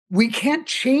we can't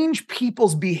change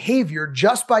people's behavior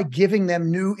just by giving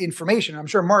them new information. I'm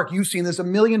sure, Mark, you've seen this a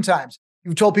million times.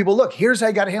 You've told people, look, here's how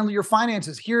you got to handle your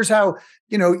finances. Here's how,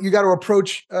 you got to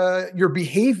approach your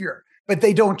behavior, but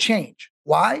they don't change.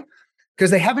 Why? Because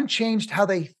they haven't changed how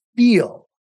they feel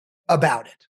about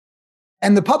it.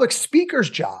 And the public speaker's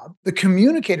job, the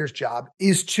communicator's job,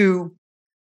 is to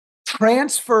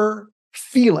transfer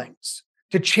feelings,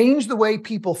 to change the way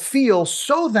people feel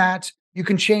so that you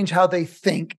can change how they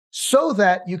think, so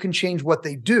that you can change what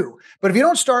they do. But if you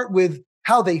don't start with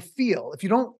how they feel, if you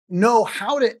don't know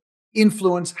how to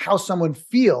influence how someone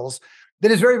feels,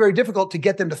 then it's very, very difficult to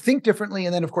get them to think differently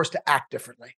and then, of course, to act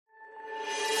differently.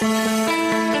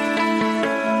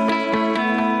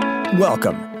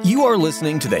 Welcome. You are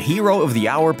listening to the Hero of the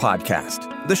Hour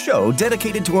podcast, the show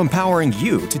dedicated to empowering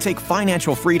you to take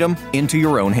financial freedom into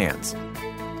your own hands.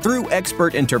 Through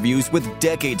expert interviews with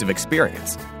decades of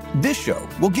experience, this show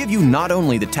will give you not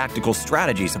only the tactical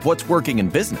strategies of what's working in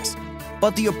business,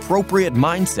 but the appropriate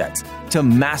mindsets to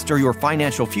master your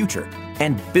financial future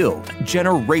and build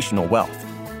generational wealth.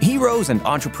 Heroes and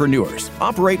entrepreneurs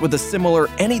operate with a similar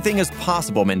anything is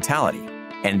possible mentality,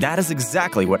 and that is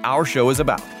exactly what our show is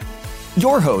about.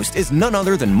 Your host is none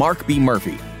other than Mark B.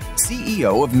 Murphy,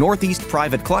 CEO of Northeast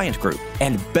Private Client Group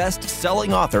and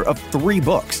best-selling author of 3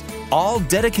 books, all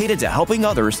dedicated to helping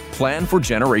others plan for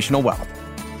generational wealth.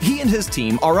 He and his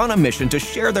team are on a mission to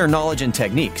share their knowledge and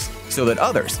techniques so that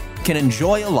others can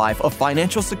enjoy a life of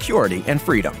financial security and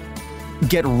freedom.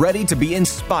 Get ready to be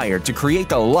inspired to create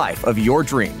the life of your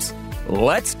dreams.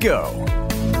 Let's go.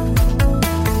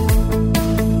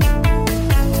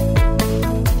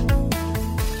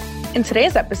 In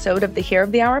today's episode of the Hero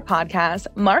of the Hour podcast,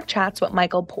 Mark chats with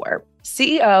Michael Port,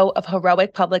 CEO of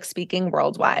Heroic Public Speaking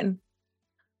Worldwide.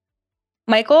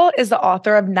 Michael is the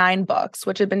author of 9 books,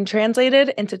 which have been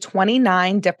translated into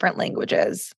 29 different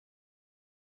languages.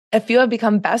 A few have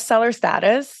become bestseller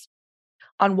status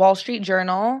on Wall Street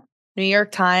Journal, New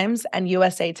York Times, and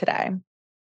USA Today.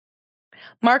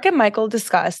 Mark and Michael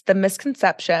discuss the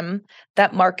misconception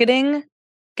that marketing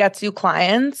gets you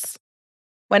clients,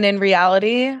 when in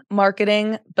reality,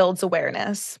 marketing builds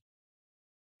awareness.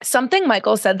 Something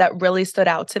Michael said that really stood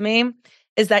out to me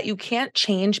is that you can't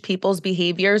change people's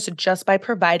behaviors just by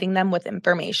providing them with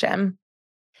information.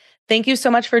 Thank you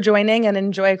so much for joining and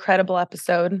enjoy a credible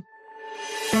episode.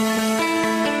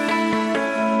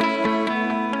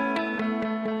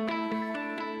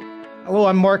 Hello,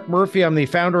 I'm Mark Murphy. I'm the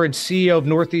founder and CEO of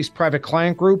Northeast Private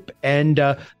Client Group and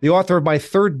the author of my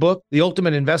 3rd book, The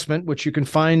Ultimate Investment, which you can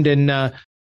find in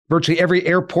virtually every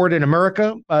airport in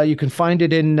America. You can find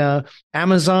it in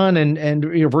Amazon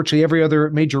and virtually every other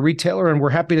major retailer. And we're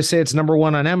happy to say it's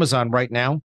 #1 on Amazon right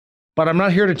now. But I'm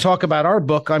not here to talk about our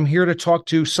book. I'm here to talk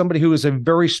to somebody who is a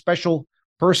very special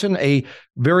person, a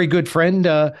very good friend,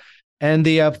 and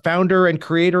the founder and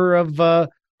creator of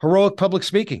Heroic Public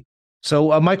Speaking.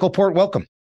 So, Michael Port, welcome.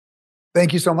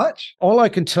 Thank you so much. All I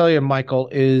can tell you, Michael,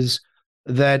 is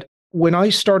that when I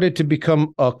started to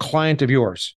become a client of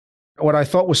yours, what I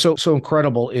thought was so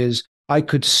incredible is I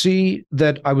could see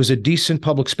that I was a decent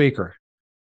public speaker,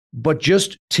 but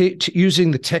just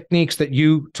using the techniques that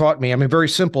you taught me. I mean, very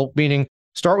simple, meaning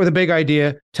start with a big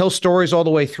idea, tell stories all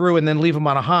the way through, and then leave them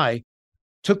on a high.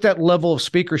 Took that level of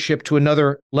speakership to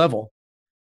another level.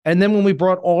 And then when we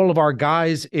brought all of our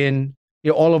guys in,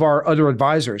 all of our other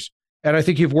advisors, and I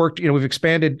think you've worked, we've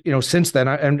expanded, since then.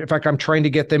 And in fact, I'm trying to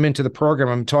get them into the program.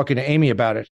 I'm talking to Amy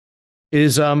about it,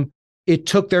 it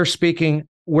took their speaking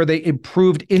where they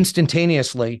improved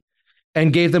instantaneously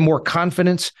and gave them more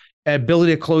confidence,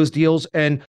 ability to close deals,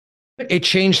 and it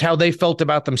changed how they felt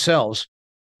about themselves.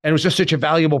 And it was just such a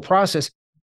valuable process.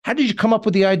 How did you come up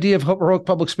with the idea of Heroic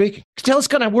Public Speaking? Tell us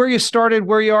kind of where you started,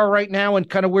 where you are right now, and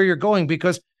kind of where you're going,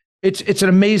 because it's an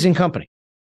amazing company.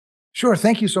 Sure.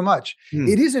 Thank you so much.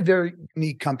 It is a very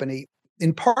unique company,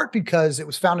 in part because it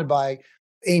was founded by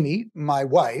Amy, my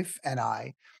wife, and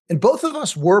I. And both of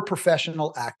us were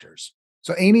professional actors.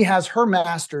 So Amy has her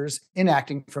master's in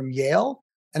acting from Yale,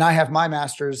 and I have my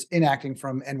master's in acting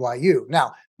from NYU.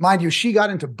 Now, mind you, she got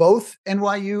into both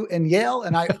NYU and Yale,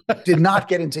 and I did not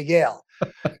get into Yale.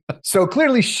 So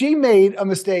clearly she made a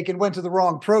mistake and went to the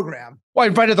wrong program. Well, I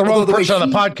invited the wrong person on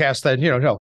the podcast then,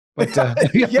 no. But,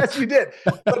 yes, you did.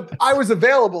 But I was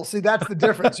available. See, that's the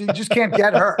difference. You just can't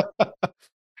get her.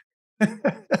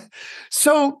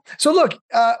 So look,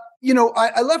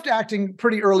 I left acting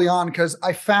pretty early on because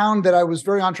I found that I was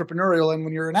very entrepreneurial. And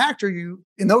when you're an actor,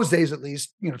 in those days, at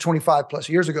least, 25 plus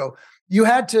years ago, you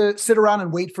had to sit around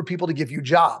and wait for people to give you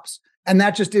jobs. And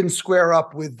that just didn't square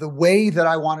up with the way that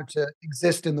I wanted to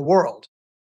exist in the world.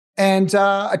 And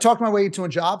I talked my way into a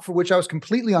job for which I was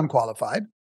completely unqualified.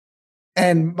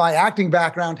 And my acting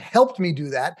background helped me do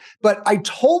that. But I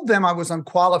told them I was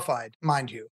unqualified,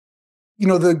 mind you. You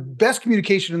know, the best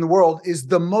communication in the world is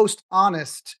the most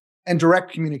honest and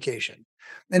direct communication.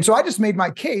 And so I just made my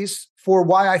case for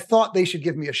why I thought they should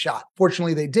give me a shot.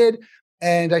 Fortunately, they did.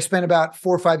 And I spent about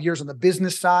 4 or 5 years on the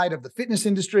business side of the fitness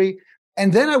industry.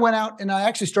 And then I went out and I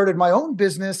actually started my own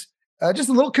business, just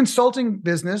a little consulting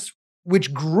business,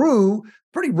 which grew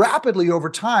pretty rapidly over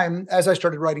time as I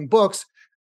started writing books.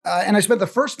 And I spent the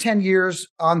first 10 years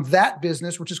on that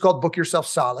business, which is called Book Yourself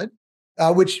Solid,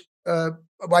 which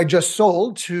I just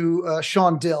sold to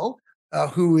Sean Dill,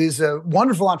 who is a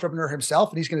wonderful entrepreneur himself,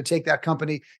 and he's going to take that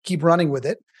company, keep running with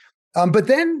it. But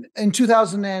then in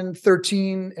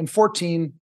 2013 and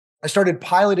 14, I started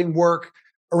piloting work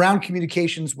around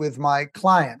communications with my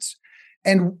clients.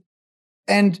 And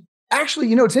actually,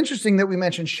 you know, it's interesting that we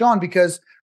mentioned Sean, because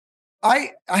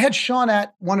I had Sean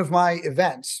at one of my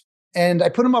events, and I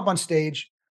put him up on stage,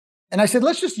 and I said,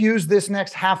 let's just use this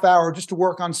next half hour just to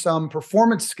work on some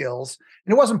performance skills.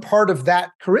 And it wasn't part of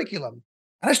that curriculum.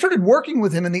 And I started working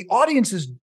with him, and the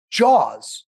audience's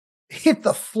jaws hit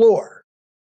the floor.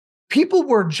 People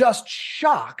were just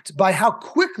shocked by how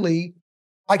quickly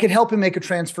I could help him make a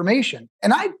transformation.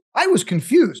 And I was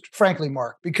confused, frankly,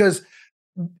 Mark, because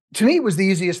to me, it was the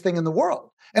easiest thing in the world.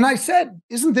 And I said,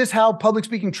 isn't this how public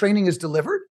speaking training is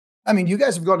delivered? I mean, you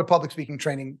guys have gone to public speaking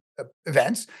training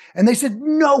events. And they said,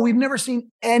 no, we've never seen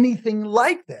anything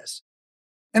like this.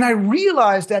 And I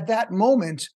realized at that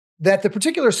moment that the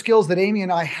particular skills that Amy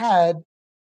and I had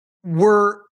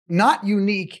were not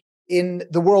unique in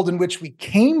the world in which we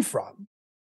came from,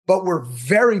 but were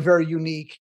very, very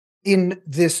unique in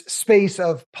this space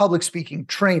of public speaking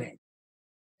training.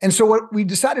 And so what we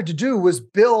decided to do was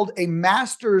build a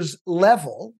master's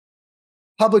level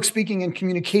public speaking and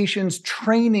communications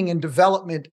training and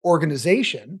development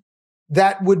organization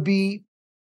that would be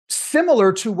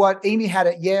similar to what Amy had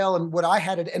at Yale and what I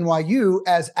had at NYU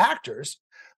as actors,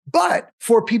 but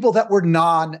for people that were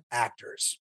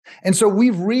non-actors. And so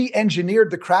we've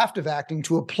re-engineered the craft of acting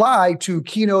to apply to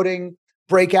keynoting,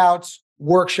 breakouts,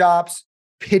 workshops,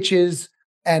 pitches,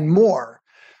 and more.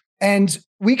 And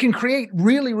we can create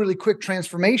really, really quick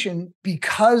transformation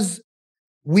because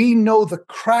we know the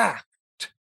craft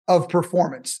of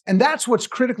performance. And that's what's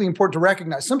critically important to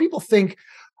recognize. Some people think,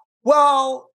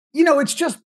 well, you know, it's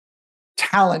just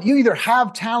talent. You either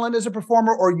have talent as a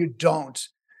performer or you don't.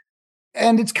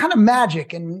 And it's kind of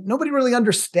magic and nobody really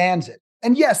understands it.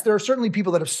 And yes, there are certainly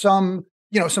people that have some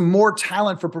more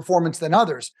talent for performance than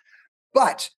others.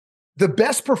 But the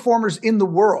best performers in the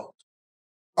world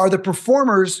are the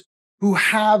performers who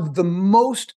have the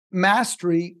most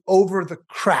mastery over the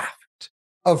craft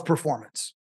of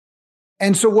performance.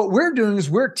 And so what we're doing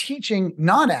is we're teaching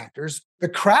non-actors the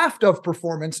craft of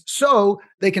performance so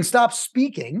they can stop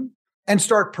speaking and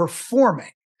start performing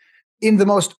in the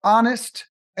most honest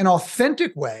and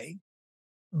authentic way.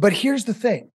 But here's the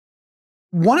thing.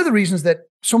 One of the reasons that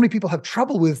so many people have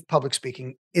trouble with public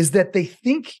speaking is that they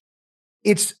think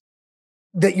it's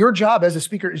that your job as a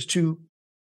speaker is to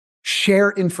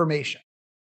share information.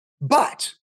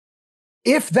 But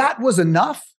if that was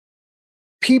enough,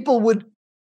 people would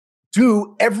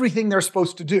do everything they're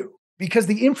supposed to do because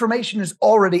the information is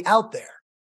already out there.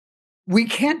 We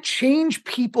can't change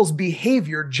people's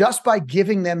behavior just by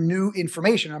giving them new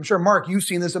information. I'm sure, Mark, you've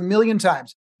seen this a million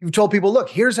times. You've told people, look,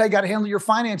 here's how you got to handle your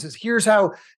finances. Here's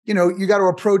how, you got to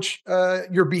approach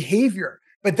your behavior,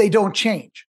 but they don't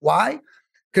change. Why?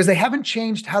 Because they haven't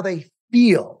changed how they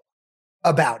feel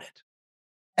about it.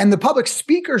 And the public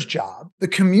speaker's job, the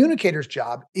communicator's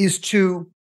job, is to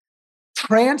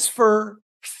transfer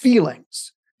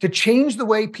feelings, to change the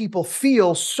way people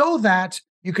feel so that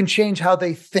you can change how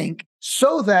they think,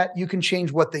 so that you can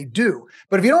change what they do.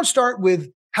 But if you don't start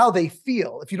with how they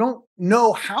feel, if you don't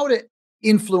know how to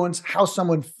influence how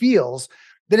someone feels,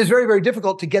 then it's very, very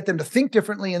difficult to get them to think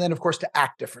differently and then, of course, to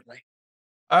act differently.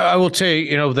 I will tell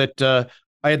you, that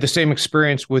I had the same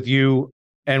experience with you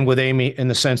and with Amy in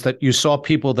the sense that you saw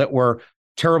people that were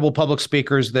terrible public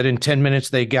speakers that in 10 minutes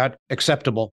they got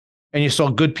acceptable. And you saw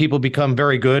good people become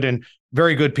very good and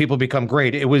very good people become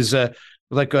great. It was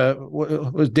like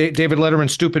was David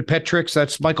Letterman's stupid pet tricks.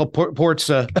 That's Michael Port's,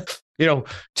 trip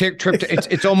to,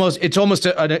 it's almost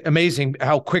amazing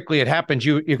how quickly it happens.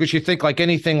 Because you think like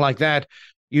anything like that,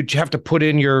 you'd have to put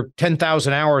in your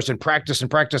 10,000 hours and practice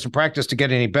and practice and practice to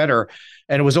get any better.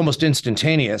 And it was almost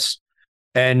instantaneous.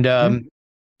 And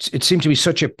it seemed to be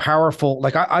such a powerful,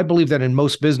 like I believe that in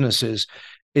most businesses,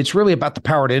 it's really about the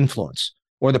power to influence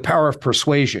or the power of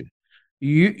persuasion.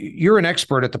 You're an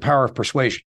expert at the power of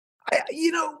persuasion.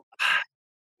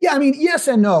 Yeah, I mean, yes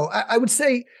and no. I would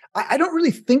say I don't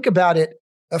really think about it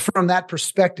from that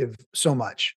perspective so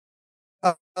much.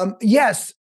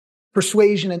 Yes,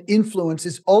 persuasion and influence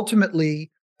is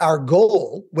ultimately our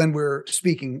goal when we're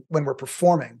speaking, when we're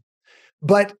performing.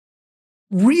 But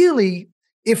really,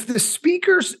 if the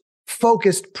speaker's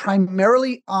focused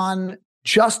primarily on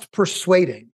just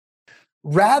persuading,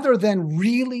 rather than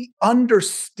really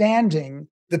understanding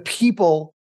the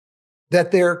people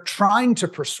that they're trying to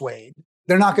persuade,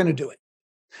 they're not going to do it.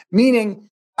 Meaning,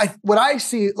 what I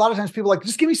see a lot of times, people like,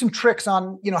 just give me some tricks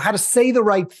on, how to say the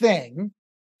right thing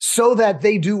so that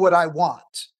they do what I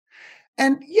want.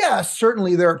 And yeah,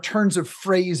 certainly there are turns of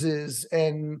phrases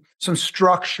and some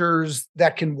structures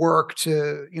that can work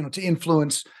to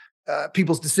influence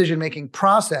people's decision-making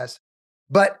process.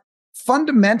 But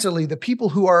fundamentally, the people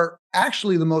who are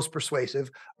actually the most persuasive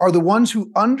are the ones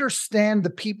who understand the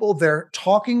people they're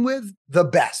talking with the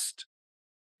best.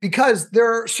 Because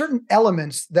there are certain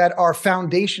elements that are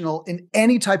foundational in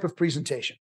any type of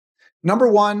presentation. Number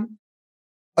one,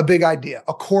 a big idea,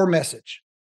 a core message.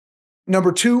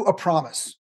 Number two, a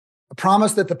promise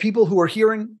that the people who are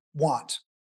hearing want.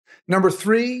 Number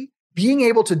three, being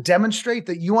able to demonstrate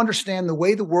that you understand the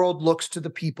way the world looks to the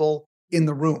people in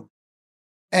the room.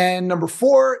 And number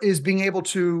four is being able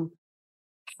to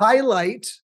highlight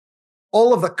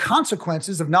all of the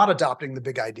consequences of not adopting the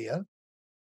big idea.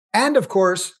 And of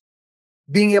course,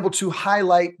 being able to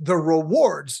highlight the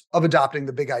rewards of adopting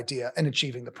the big idea and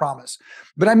achieving the promise.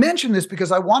 But I mention this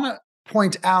because I want to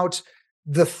point out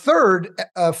the third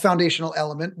foundational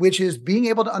element, which is being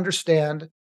able to understand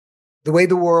the way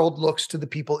the world looks to the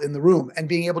people in the room and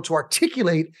being able to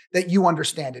articulate that you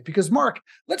understand it. Because Mark,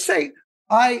 let's say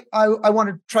I want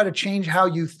to try to change how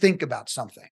you think about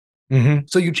something. Mm-hmm.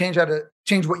 So you change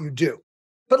what you do.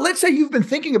 But let's say you've been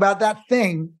thinking about that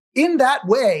thing in that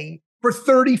way for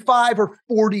 35 or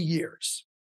 40 years.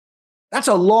 That's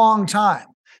a long time.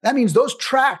 That means those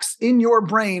tracks in your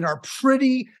brain are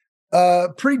pretty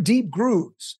deep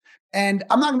grooves. And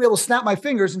I'm not going to be able to snap my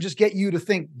fingers and just get you to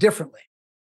think differently.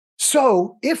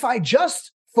 So if I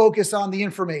just focus on the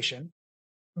information,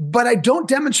 but I don't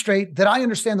demonstrate that I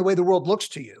understand the way the world looks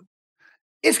to you,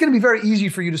 it's going to be very easy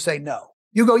for you to say no.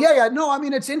 You go, yeah, no, I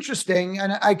mean, it's interesting.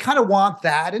 And I kind of want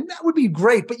that. And that would be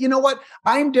great. But you know what?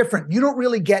 I'm different. You don't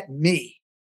really get me.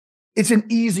 It's an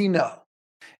easy no.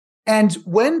 And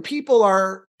when people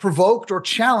are provoked or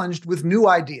challenged with new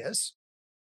ideas,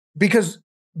 because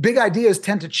big ideas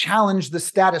tend to challenge the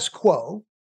status quo,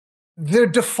 their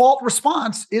default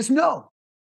response is no.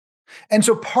 And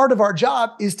so part of our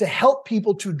job is to help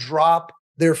people to drop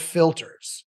their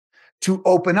filters, to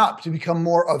open up, to become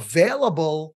more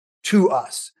available to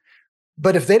us.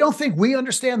 But if they don't think we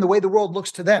understand the way the world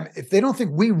looks to them, if they don't think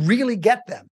we really get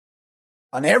them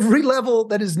on every level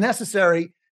that is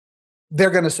necessary,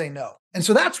 they're going to say no. And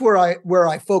so that's where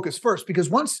I focus first, because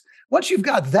once you've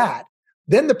got that,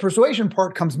 then the persuasion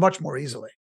part comes much more easily.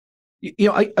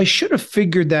 I should have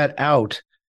figured that out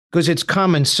because it's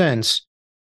common sense.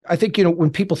 I think,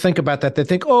 when people think about that, they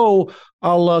think, oh,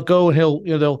 I'll go and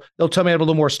they'll tell me I have a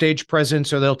little more stage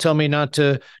presence, or they'll tell me not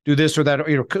to do this or that,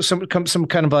 or, some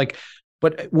kind of like.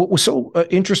 But what was so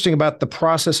interesting about the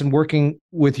process and working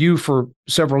with you for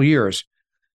several years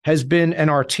has been, and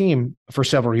our team for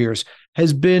several years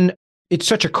has been, it's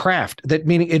such a craft that,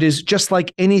 meaning it is just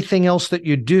like anything else that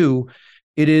you do.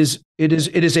 It's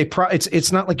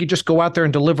not like you just go out there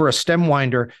and deliver a stem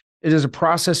winder. It is a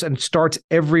process and starts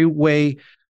every way.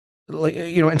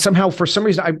 And somehow for some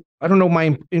reason, I don't know,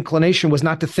 my inclination was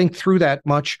not to think through that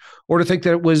much, or to think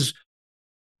that it was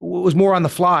more on the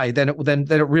fly than it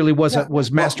really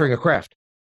was mastering a craft.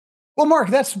 Well, Mark,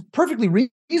 that's perfectly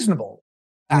reasonable,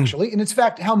 actually. And it's in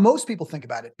fact how most people think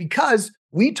about it, because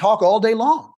we talk all day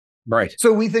long. Right.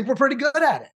 So we think we're pretty good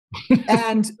at it.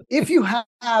 And if you have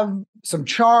some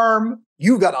charm,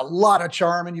 you've got a lot of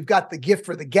charm, and you've got the gift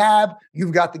for the gab,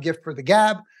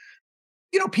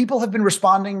 people have been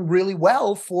responding really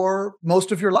well for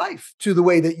most of your life to the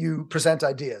way that you present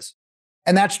ideas.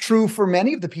 And that's true for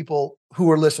many of the people who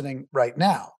are listening right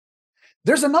now.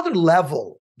 There's another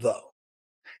level, though.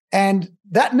 And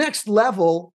that next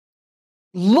level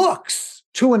looks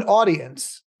to an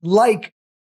audience like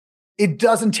it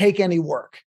doesn't take any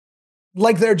work,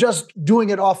 like they're just doing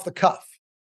it off the cuff.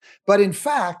 But in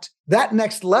fact, that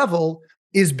next level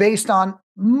is based on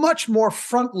much more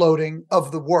front loading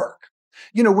of the work.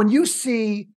 When you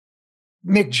see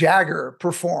Mick Jagger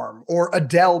perform, or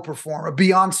Adele perform, or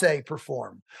Beyonce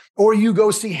perform, or you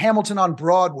go see Hamilton on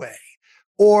Broadway,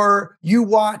 or you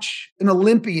watch an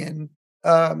Olympian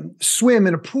swim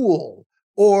in a pool,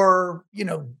 or,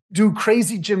 do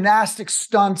crazy gymnastic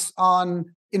stunts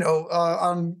on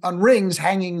rings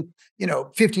hanging,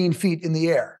 15 feet in the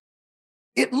air.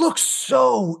 It looks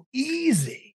so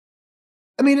easy.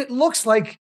 I mean, it looks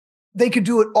like they could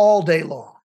do it all day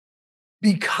long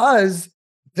because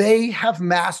they have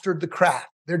mastered the craft.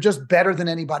 They're just better than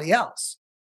anybody else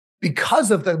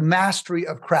because of the mastery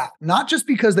of craft, not just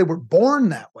because they were born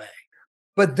that way,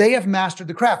 but they have mastered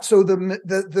the craft. So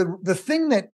the thing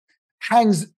that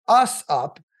hangs us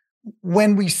up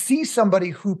when we see somebody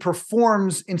who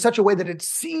performs in such a way that it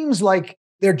seems like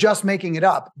they're just making it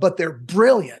up, but they're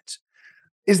brilliant,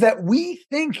 is that we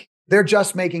think they're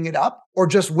just making it up or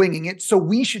just winging it, so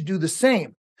we should do the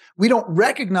same. We don't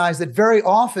recognize that very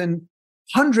often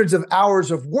hundreds of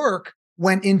hours of work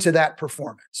went into that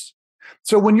performance.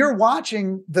 So when you're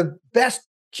watching the best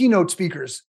keynote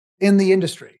speakers in the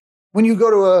industry, when you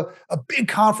go to a big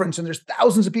conference and there's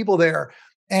thousands of people there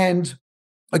and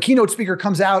a keynote speaker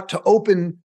comes out to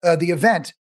open the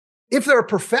event, if they're a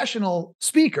professional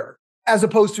speaker, as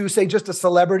opposed to, say, just a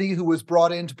celebrity who was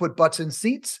brought in to put butts in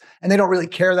seats and they don't really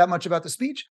care that much about the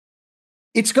speech,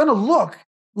 it's going to look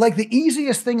like the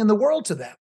easiest thing in the world to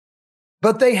them.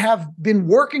 But they have been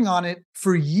working on it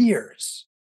for years.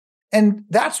 And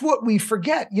that's what we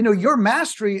forget. Your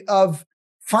mastery of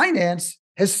finance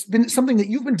has been something that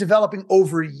you've been developing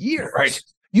over years. Right.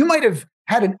 You might have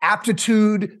had an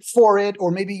aptitude for it,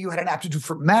 or maybe you had an aptitude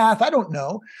for math. I don't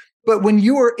know. But when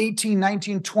you were 18,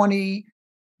 19, 20,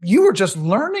 you were just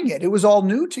learning it. It was all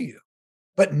new to you.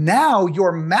 But now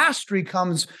your mastery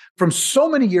comes from so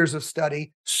many years of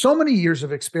study, so many years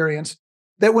of experience,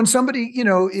 that when somebody,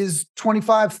 is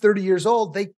 25, 30 years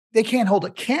old, they can't hold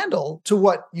a candle to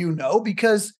what you know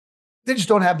because they just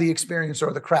don't have the experience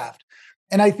or the craft.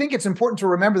 And I think it's important to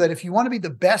remember that if you want to be the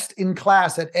best in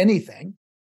class at anything,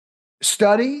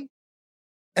 study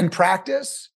and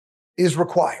practice is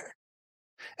required.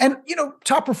 And,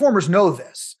 top performers know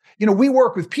this. We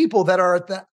work with people that are at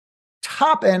the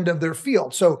top end of their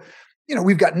field. So,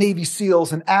 we've got Navy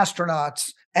SEALs and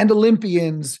astronauts and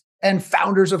Olympians and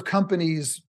founders of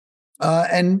companies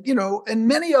and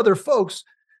many other folks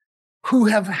who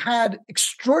have had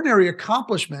extraordinary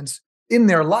accomplishments in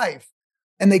their life.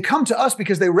 And they come to us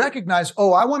because they recognize,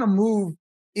 I want to move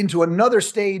into another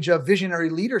stage of visionary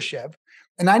leadership.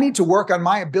 And I need to work on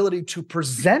my ability to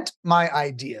present my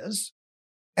ideas.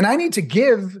 And I need to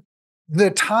give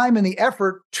the time and the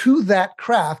effort to that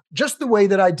craft, just the way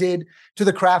that I did to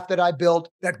the craft that I built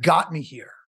that got me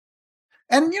here.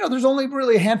 And, there's only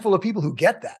really a handful of people who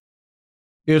get that.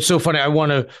 It's so funny.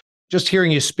 Just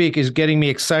hearing you speak is getting me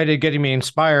excited, getting me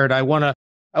inspired. I want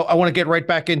to get right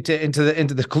back into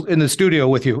the studio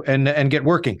with you and get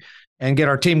working and get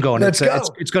our team going. Let's go.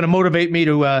 It's going to motivate me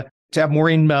to have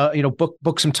Maureen,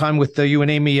 book some time with you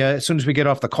and Amy as soon as we get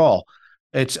off the call.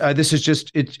 It's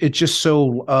just so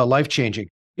life-changing.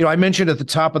 I mentioned at the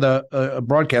top of the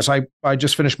broadcast, I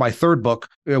just finished my third book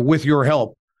with your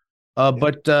help.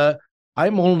 But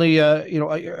I'm only,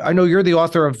 I know you're the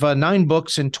author of 9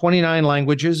 books in 29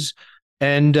 languages.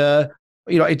 And,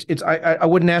 I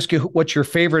wouldn't ask you what's your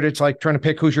favorite. It's like trying to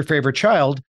pick who's your favorite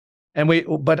child.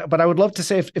 But I would love to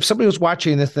say if somebody was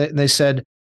watching this and they said,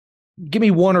 give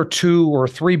me 1 or 2 or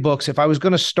 3 books. If I was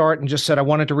going to start and just said, I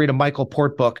wanted to read a Michael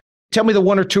Port book, tell me the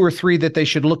 1 or 2 or 3 that they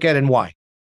should look at and why.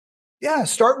 Yeah,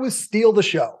 start with Steal the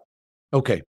Show.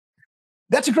 Okay.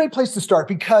 That's a great place to start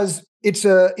because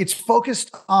it's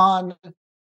focused on,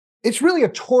 it's really a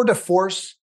tour de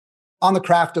force on the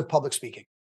craft of public speaking.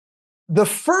 The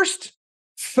first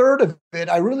third of it,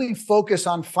 I really focus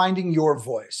on finding your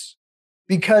voice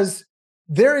because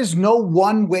there is no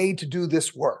one way to do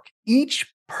this work.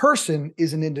 Each person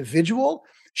is an individual,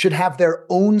 should have their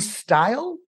own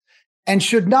style, and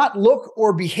should not look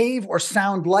or behave or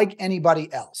sound like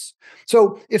anybody else.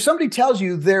 So if somebody tells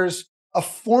you there's a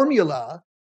formula,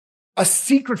 a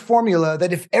secret formula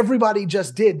that if everybody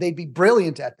just did, they'd be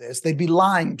brilliant at this, they'd be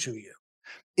lying to you.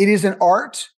 It is an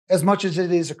art as much as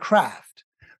it is a craft.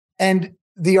 And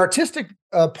the artistic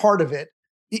part of it,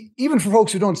 even for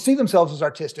folks who don't see themselves as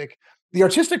artistic, the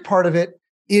artistic part of it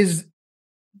is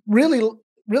really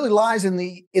lies in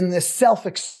the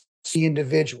self-expressed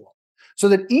individual, so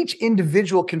that each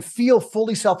individual can feel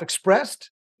fully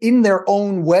self-expressed in their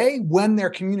own way when they're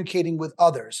communicating with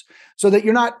others, so that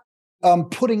you're not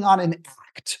putting on an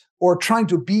act or trying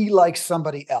to be like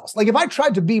somebody else. Like if I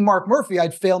tried to be Mark Murphy,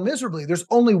 I'd fail miserably. There's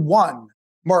only one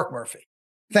Mark Murphy,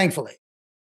 thankfully.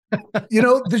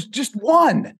 There's just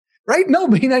one, right? No,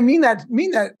 I mean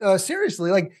that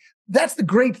seriously. Like that's the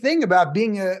great thing about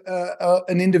being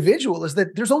an individual is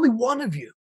that there's only one of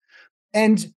you.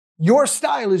 And Your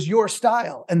style is your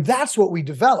style. And that's what we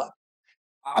develop.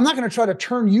 I'm not going to try to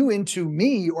turn you into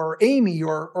me or Amy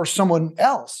or someone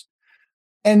else.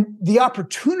 And the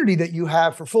opportunity that you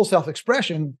have for full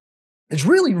self-expression is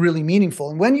really, really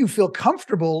meaningful. And when you feel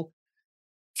comfortable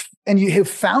and you have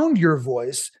found your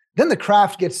voice, then the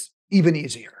craft gets even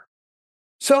easier.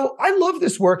 So I love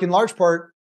this work in large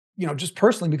part, just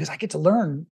personally, because I get to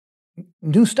learn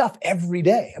new stuff every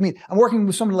day. I mean, I'm working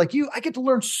with someone like you. I get to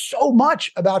learn so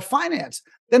much about finance.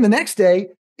 Then the next day,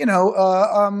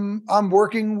 I'm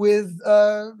working with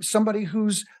somebody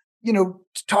who's,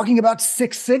 talking about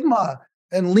Six Sigma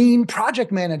and lean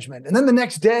project management. And then the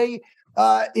next day,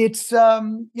 it's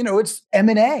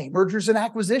M&A, mergers and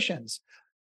acquisitions.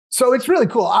 So it's really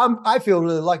cool. I feel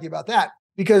really lucky about that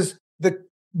because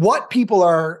what people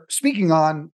are speaking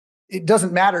on, it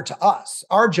doesn't matter to us.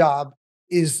 Our job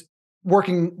is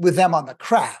working with them on the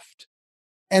craft.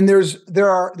 And there's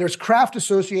craft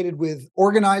associated with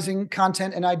organizing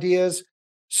content and ideas,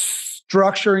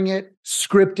 structuring it,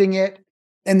 scripting it,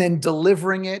 and then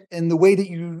delivering it. And the way that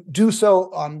you do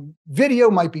so on video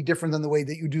might be different than the way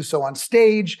that you do so on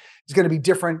stage. It's going to be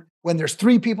different when there's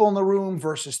 3 people in the room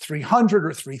versus 300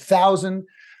 or 3,000.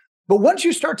 But once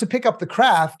you start to pick up the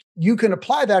craft, you can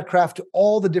apply that craft to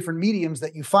all the different mediums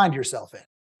that you find yourself in.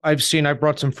 I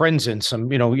brought some friends in,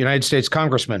 some, United States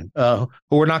congressmen who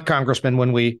were not congressmen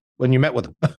when you met with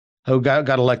them, who got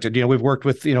elected. We've worked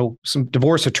with, some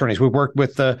divorce attorneys. We've worked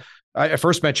with, I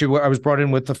first met you, I was brought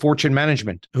in with the Fortune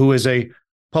Management, who is a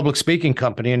public speaking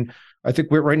company. And I think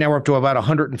right now we're up to about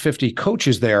 150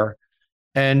 coaches there.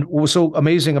 And what was so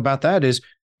amazing about that is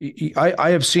I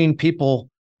have seen people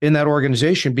in that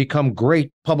organization become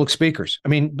great public speakers. I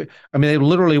mean, they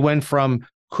literally went from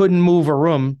couldn't move a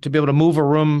room to be able to move a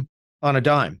room on a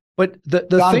dime. But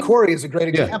Don Corey is a great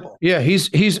example. Yeah, he's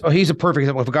a perfect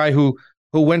example of a guy who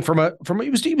went from he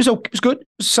was good,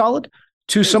 solid,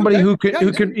 to somebody who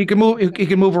can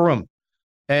move a room,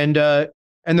 and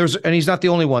he's not the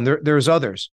only one. There's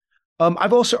others.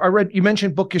 I read, you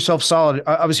mentioned Book Yourself Solid.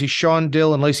 Obviously, Sean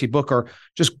Dill and Lacey Book are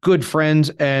just good friends,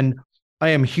 and I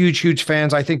am huge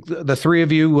fans. I think the 3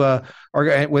 of you or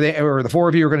the 4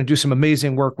 of you are going to do some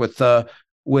amazing work with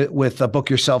Book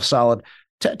Yourself Solid.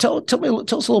 Tell us a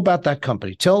little about that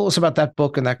company. Tell us about that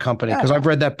book and that company, because I've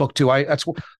read that book too.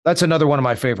 That's another one of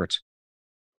my favorites.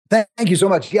 Thank you so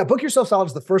much. Yeah, Book Yourself Solid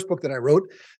is the first book that I wrote.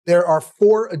 There are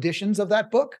 4 editions of that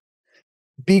book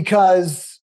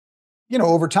because,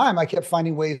 over time I kept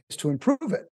finding ways to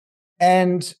improve it.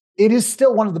 And it is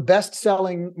still one of the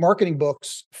best-selling marketing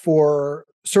books for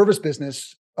service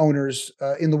business owners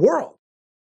in the world.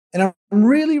 And I'm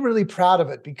really, really proud of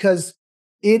it because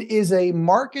it is a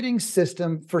marketing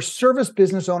system for service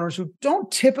business owners who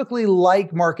don't typically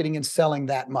like marketing and selling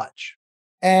that much.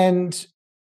 And,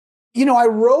 I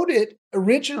wrote it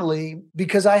originally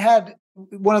because I had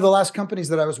one of the last companies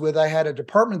that I was with, I had a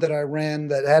department that I ran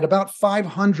that had about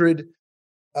 500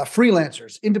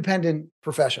 freelancers, independent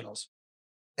professionals.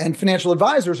 And financial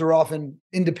advisors are often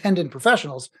independent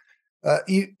professionals.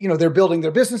 They're building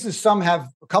their businesses. Some have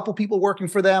a couple people working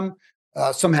for them.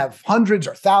 Some have hundreds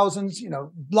or thousands,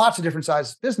 lots of different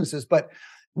sized businesses. But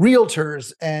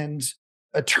realtors and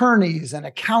attorneys and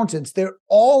accountants, they're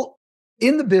all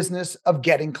in the business of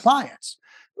getting clients.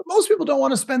 But most people don't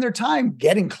want to spend their time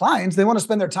getting clients. They want to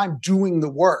spend their time doing the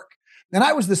work. And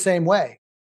I was the same way.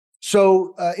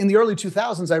 So in the early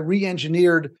 2000s, I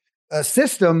re-engineered a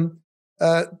system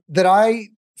that I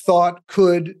thought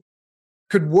could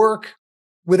work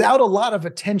without a lot of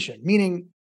attention, meaning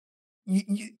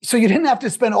so you didn't have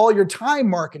to spend all your time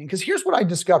marketing. Because here's what I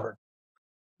discovered.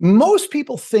 Most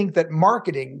people think that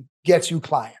marketing gets you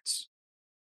clients.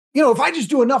 If I just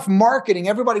do enough marketing,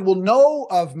 everybody will know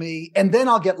of me, and then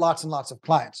I'll get lots and lots of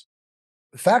clients.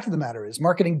 The fact of the matter is,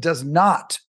 marketing does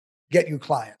not get you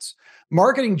clients.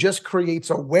 Marketing just creates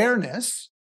awareness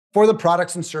for the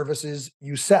products and services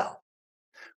you sell.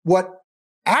 What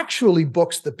actually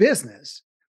books the business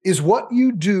is what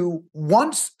you do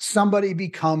once somebody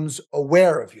becomes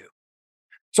aware of you.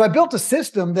 So I built a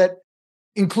system that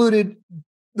included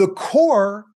the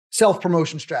core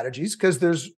self-promotion strategies, because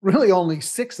there's really only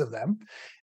 6 of them.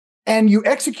 And you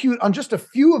execute on just a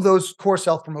few of those core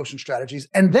self-promotion strategies.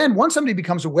 And then once somebody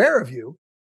becomes aware of you,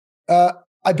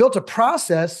 I built a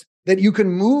process that you can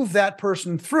move that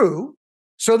person through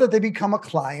so that they become a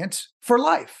client for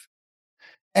life.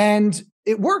 And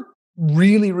it worked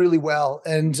really, really well,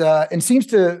 and seems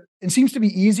to be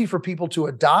easy for people to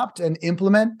adopt and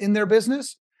implement in their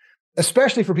business,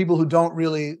 especially for people who don't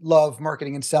really love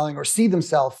marketing and selling or see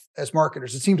themselves as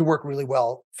marketers. It seemed to work really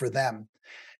well for them.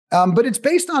 But it's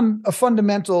based on a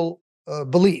fundamental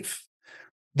belief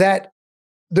that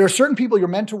there are certain people you're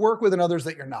meant to work with and others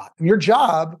that you're not. And your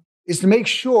job is to make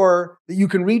sure that you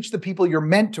can reach the people you're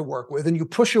meant to work with and you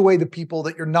push away the people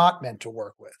that you're not meant to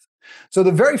work with. So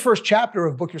the very first chapter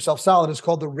of Book Yourself Solid is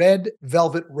called the Red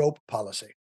Velvet Rope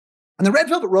Policy. And the Red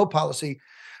Velvet Rope Policy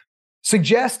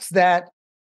suggests that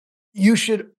you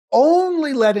should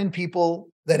only let in people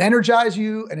that energize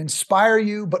you and inspire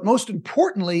you, but most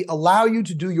importantly, allow you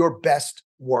to do your best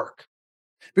work.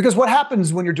 Because what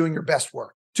happens when you're doing your best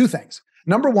work? Two things.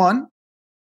 Number one,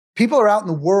 people are out in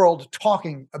the world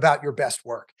talking about your best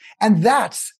work. And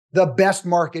that's the best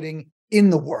marketing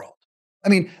in the world. I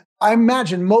mean, I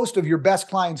imagine most of your best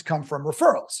clients come from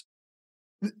referrals.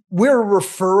 We're a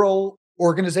referral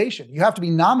organization. You have to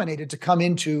be nominated to come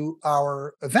into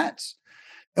our events.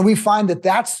 And we find that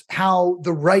that's how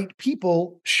the right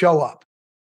people show up.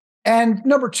 And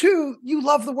number two, you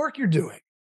love the work you're doing.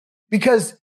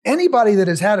 Because anybody that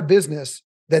has had a business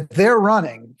that they're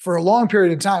running for a long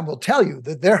period of time will tell you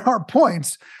that there are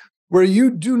points where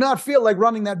you do not feel like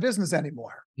running that business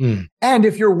anymore. And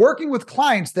if you're working with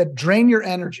clients that drain your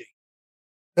energy,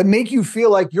 that make you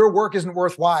feel like your work isn't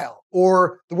worthwhile,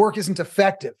 or the work isn't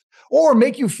effective, or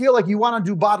make you feel like you want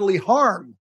to do bodily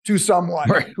harm to someone,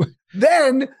 right,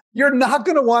 then you're not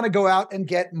going to want to go out and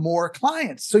get more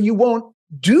clients. So you won't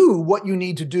do what you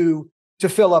need to do to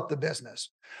fill up the business.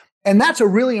 And that's a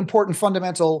really important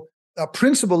fundamental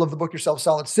principle of the Book Yourself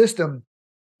Solid system.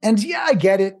 And yeah, I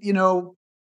get it. You know,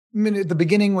 I mean, at the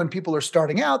beginning, when people are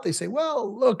starting out, they say,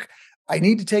 well, look, I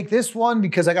need to take this one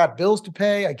because I got bills to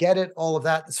pay. I get it. All of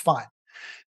that is fine.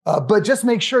 But just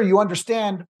make sure you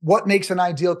understand what makes an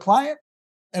ideal client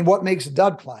and what makes a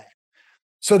dud client,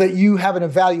 so that you have an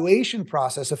evaluation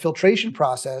process, a filtration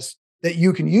process that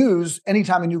you can use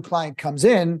anytime a new client comes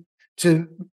in to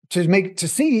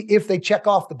see if they check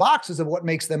off the boxes of what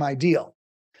makes them ideal.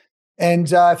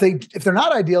 And if they're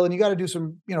not ideal, then you got to do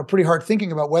some pretty hard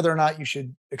thinking about whether or not you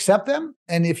should accept them.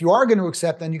 And if you are going to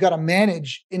accept them, you got to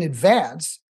manage in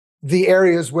advance the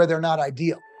areas where they're not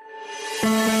ideal.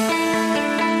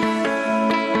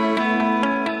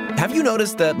 Have you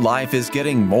noticed that life is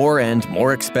getting more and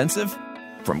more expensive?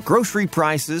 From grocery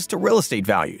prices to real estate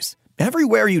values,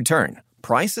 everywhere you turn,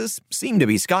 prices seem to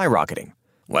be skyrocketing.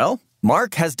 Well,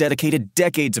 Mark has dedicated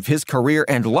decades of his career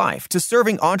and life to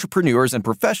serving entrepreneurs and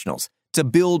professionals to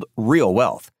build real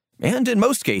wealth, and in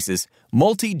most cases,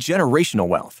 multi-generational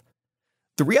wealth.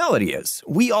 The reality is,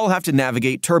 we all have to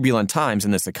navigate turbulent times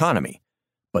in this economy,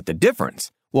 but the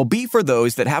difference will be for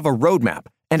those that have a roadmap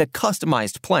and a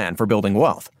customized plan for building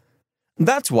wealth.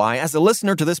 That's why, as a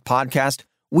listener to this podcast,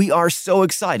 we are so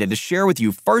excited to share with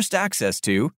you first access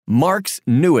to Mark's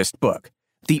newest book,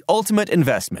 The Ultimate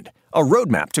Investment, a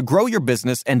roadmap to grow your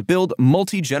business and build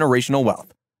multi-generational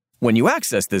wealth. When you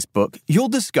access this book, you'll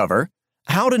discover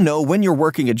how to know when you're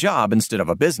working a job instead of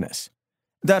a business.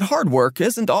 That hard work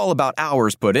isn't all about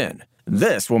hours put in.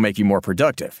 This will make you more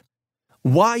productive.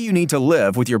 Why you need to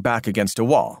live with your back against a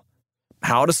wall.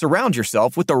 How to surround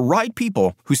yourself with the right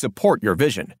people who support your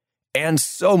vision. And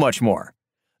so much more.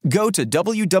 Go to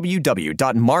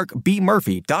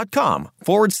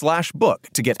www.markbmurphy.com/book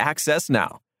to get access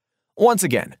now. Once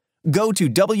again, go to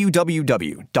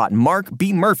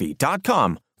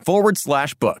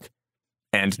www.markbmurphy.com/book.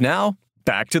 And now,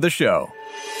 back to the show.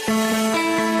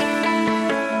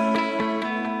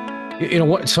 You know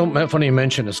what's so funny you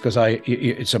mention this, because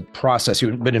it's a process.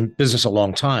 You've been in business a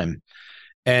long time.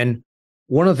 And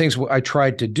one of the things I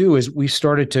tried to do is we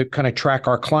started to kind of track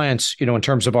our clients, in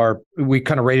terms of we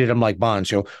kind of rated them like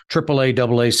bonds, AAA,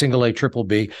 AA, single A, triple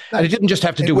B. And it didn't just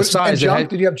have to do with size.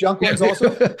 Did you have junk ones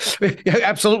also? Yeah,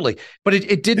 absolutely. But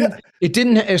it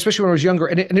didn't, especially when I was younger.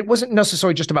 And it wasn't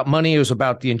necessarily just about money. It was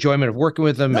about the enjoyment of working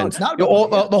with them. No, and it's not the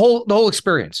whole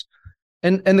experience.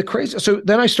 And the crazy. So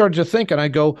then I started to think, and I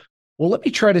go, well, let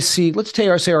me try to see, let's say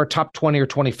our top 20 or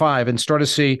 25 and start to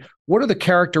see what are the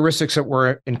characteristics that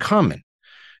were in common.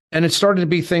 And it started to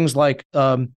be things like,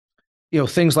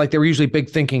 things like they were usually big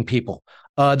thinking people.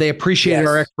 They appreciated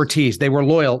our expertise. They were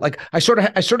loyal. Like I sort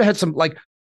of had some like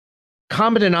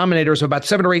common denominators of about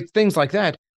 7 or 8 things like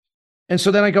that. And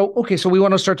so then I go, okay, so we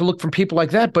want to start to look for people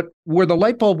like that. But where the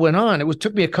light bulb went on,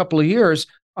 took me a couple of years.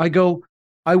 I go,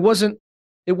 it wasn't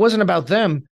about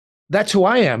them. That's who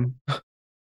I am.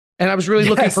 And I was really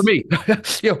looking for me.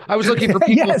 I was looking for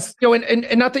people.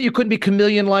 And not that you couldn't be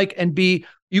chameleon-like and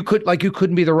you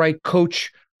couldn't be the right coach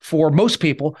for most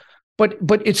people, but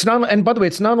it's not. And by the way,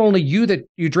 it's not only you that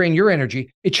you drain your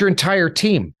energy; it's your entire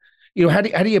team. How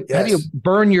do you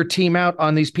burn your team out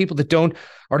on these people that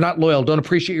are not loyal, don't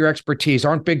appreciate your expertise,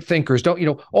 aren't big thinkers,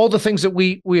 all the things that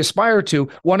we aspire to,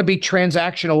 want to be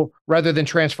transactional rather than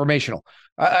transformational.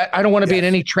 I don't want to be in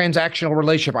any transactional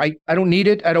relationship. I don't need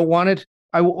it. I don't want it.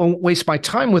 I won't waste my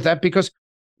time with that, because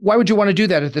why would you want to do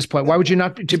that at this point? Why would you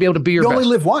not to be able to be your best? You only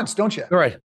live once, don't you?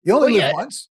 Right. You only live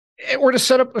once. Or to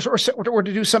set up, or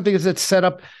to do something that's set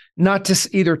up not to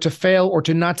either to fail or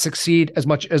to not succeed as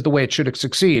much as the way it should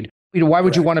succeed. Why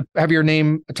would you want to have your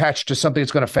name attached to something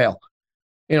that's going to fail?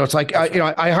 It's like,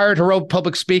 I hired Heroic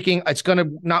Public Speaking. It's going to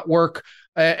not work.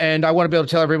 And I want to be able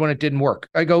to tell everyone it didn't work.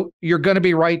 I go, you're going to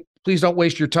be right. Please don't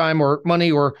waste your time or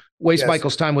money, or waste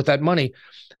Michael's time with that money.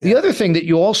 The other thing that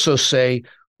you also say,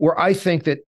 where I think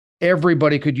that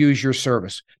everybody could use your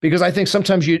service, because I think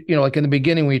sometimes like in the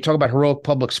beginning, when you talk about heroic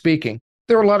public speaking,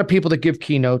 there are a lot of people that give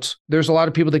keynotes. There's a lot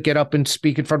of people that get up and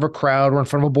speak in front of a crowd or in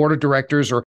front of a board of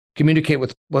directors or communicate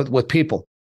with people.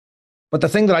 But the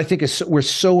thing that I think we're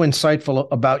so insightful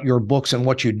about your books and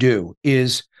what you do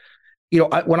is,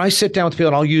 when I sit down with people,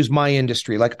 and I'll use my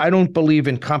industry, like I don't believe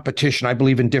in competition. I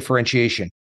believe in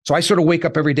differentiation. So I sort of wake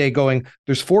up every day going,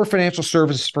 there's 4 financial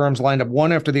services firms lined up,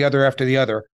 one after the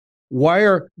other. Why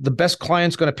are the best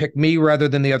clients going to pick me rather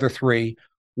than the other 3?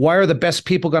 Why are the best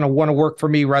people going to want to work for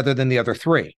me rather than the other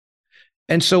 3?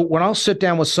 And so when I'll sit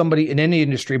down with somebody in any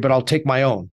industry, but I'll take my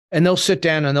own, and they'll sit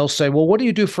down and they'll say, well, what do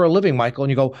you do for a living, Michael?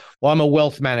 And you go, well, I'm a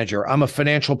wealth manager. I'm a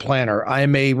financial planner.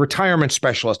 I'm a retirement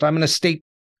specialist. I'm an estate,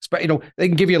 they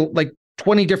can give you like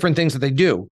 20 different things that they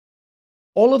do.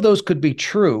 All of those could be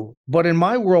true, but in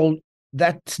my world,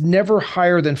 that's never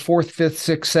higher than 4th, 5th,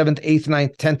 6th, 7th, 8th,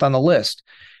 9th, 10th on the list.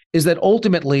 Is that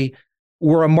ultimately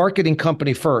we're a marketing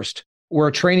company first, we're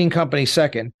a training company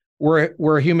second,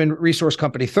 we're a human resource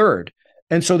company third.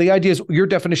 And so the idea is your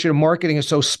definition of marketing is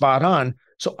so spot on.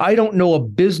 So I don't know a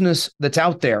business that's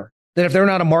out there that if they're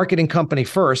not a marketing company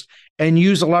first and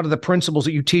use a lot of the principles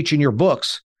that you teach in your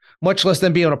books, much less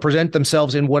than being able to present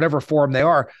themselves in whatever form they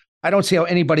are, I don't see how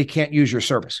anybody can't use your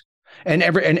service. And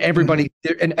everybody,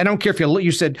 and I don't care if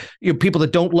you said people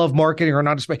that don't love marketing or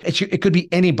not. It could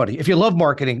be anybody. If you love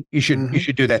marketing, you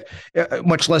should do that.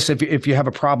 Much less if you have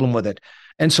a problem with it.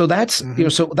 And so that's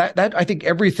so that I think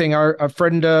everything. Our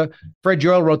friend Fred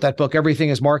Joyal wrote that book. Everything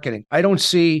is marketing. I don't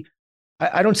see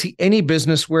any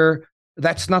business where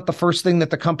that's not the first thing that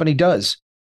the company does.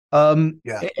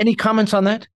 Any comments on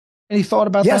that? Any thought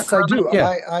about that? Yes, I do. Yeah.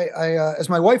 I as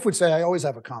my wife would say, I always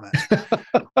have a comment.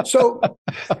 So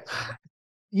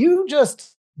you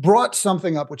just brought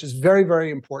something up, which is very,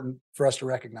 very important for us to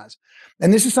recognize.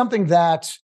 And this is something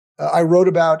that I wrote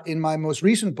about in my most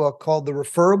recent book called The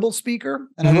Referable Speaker.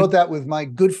 And I wrote that with my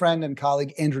good friend and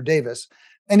colleague, Andrew Davis.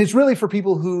 And it's really for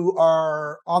people who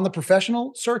are on the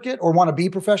professional circuit or want to be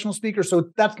professional speakers. So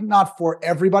that's not for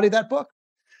everybody, that book.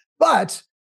 But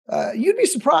you'd be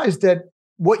surprised at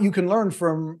what you can learn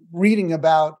from reading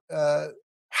about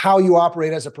how you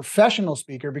operate as a professional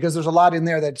speaker, because there's a lot in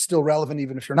there that's still relevant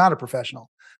even if you're not a professional.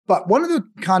 But one of the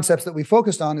concepts that we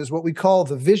focused on is what we call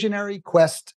the Visionary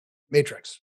Quest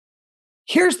Matrix.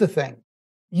 Here's the thing.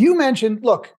 You mentioned,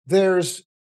 look, there's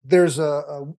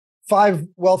a 5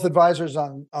 wealth advisors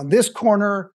on this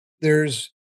corner.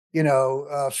 There's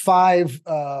 5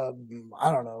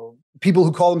 people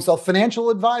who call themselves financial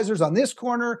advisors on this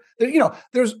corner.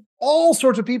 There's all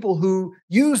sorts of people who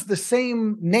use the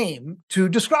same name to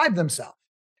describe themselves.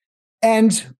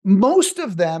 And most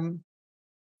of them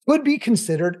would be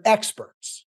considered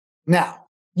experts. Now,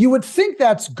 you would think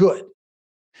that's good.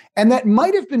 And that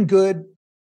might have been good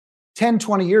 10,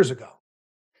 20 years ago.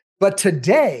 But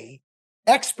today,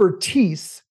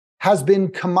 expertise has been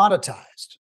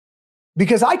commoditized.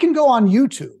 Because I can go on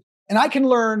YouTube and I can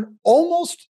learn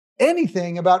almost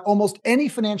anything about almost any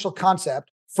financial concept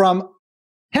from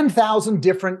 10,000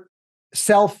 different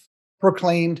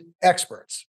self-proclaimed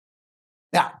experts.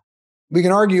 Now, we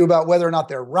can argue about whether or not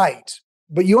they're right,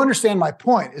 but you understand my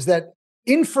point is that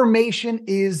information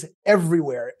is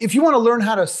everywhere. If you want to learn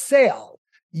how to sail,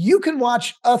 you can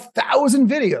watch 1,000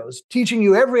 videos teaching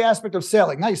you every aspect of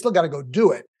sailing. Now, you still got to go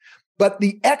do it, but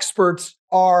the experts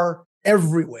are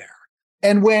everywhere.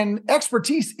 And when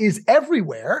expertise is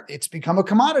everywhere, it's become a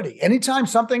commodity. Anytime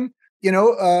something,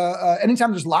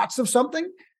 anytime there's lots of something,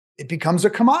 it becomes a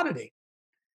commodity.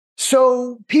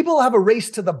 So people have a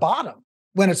race to the bottom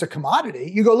when it's a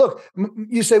commodity. You go, look,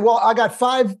 you say, well, I got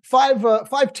five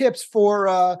tips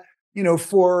for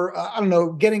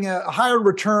getting a higher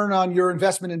return on your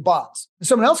investment in bonds. And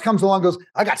someone else comes along and goes,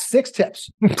 I got 6 tips.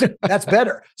 That's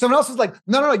better. Someone else is like,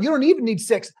 no, you don't even need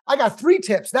 6. I got 3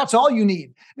 tips. That's all you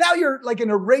need. Now you're like in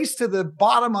a race to the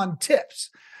bottom on tips,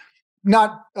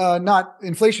 not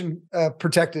inflation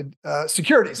protected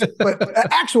securities, but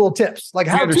actual tips, like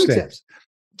how-to tips.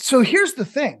 So here's the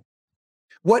thing.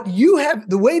 What you have,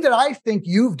 the way that I think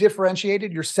you've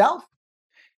differentiated yourself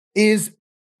is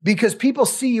because people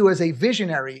see you as a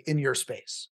visionary in your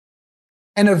space.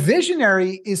 And a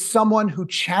visionary is someone who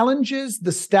challenges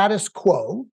the status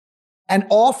quo and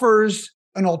offers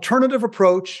an alternative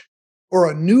approach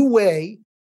or a new way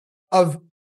of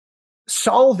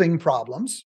solving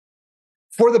problems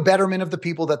for the betterment of the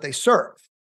people that they serve.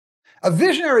 A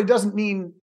visionary doesn't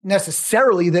mean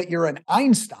necessarily that you're an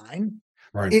Einstein.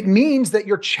 Right. It means that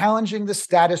you're challenging the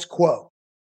status quo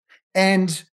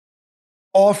and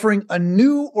offering a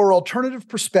new or alternative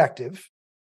perspective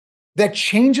that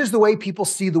changes the way people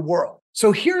see the world.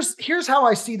 So here's how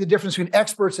I see the difference between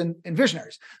experts and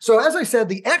visionaries. So as I said,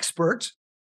 the expert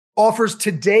offers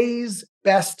today's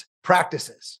best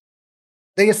practices.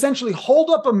 They essentially hold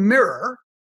up a mirror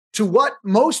to what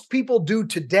most people do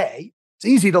today. It's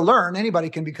easy to learn. Anybody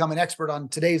can become an expert on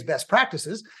today's best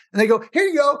practices. And they go, here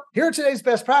you go. Here are today's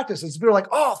best practices. People are like,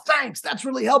 oh, thanks. That's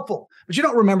really helpful. But you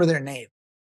don't remember their name.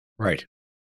 Right.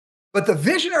 But the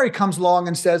visionary comes along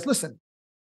and says, listen,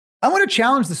 I want to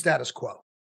challenge the status quo.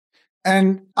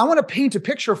 And I want to paint a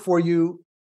picture for you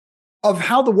of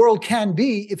how the world can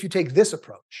be if you take this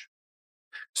approach.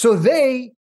 So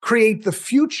they create the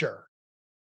future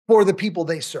for the people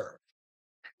they serve.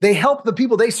 They help the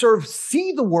people they serve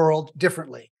see the world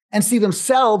differently and see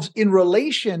themselves in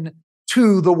relation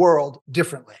to the world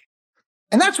differently.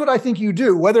 And that's what I think you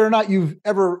do, whether or not you've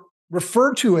ever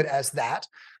referred to it as that.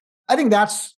 I think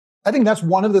that's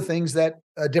one of the things that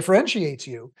differentiates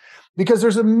you, because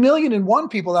there's 1,000,001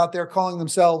 people out there calling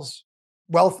themselves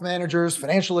wealth managers,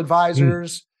 financial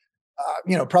advisors,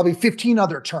 probably 15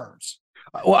 other terms.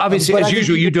 Well, obviously, as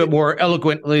usual, you do it more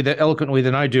eloquently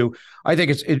than I do. I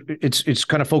think it's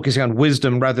kind of focusing on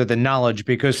wisdom rather than knowledge,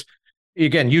 because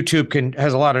again, YouTube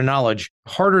has a lot of knowledge,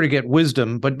 harder to get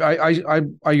wisdom. But I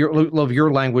love your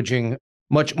languaging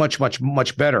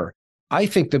much better. I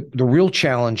think the real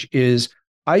challenge is,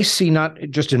 I see, not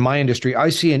just in my industry, I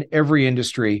see in every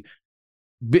industry,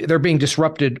 they're being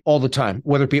disrupted all the time,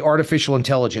 whether it be artificial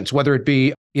intelligence, whether it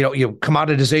be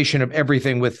commoditization of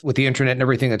everything with the internet and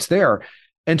everything that's there.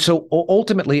 And so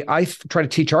ultimately, I try to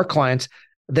teach our clients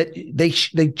that they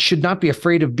should not be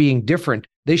afraid of being different.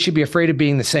 They should be afraid of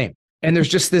being the same. And there's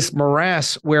just this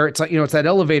morass where it's like, it's that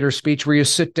elevator speech where you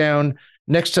sit down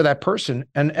next to that person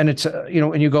and it's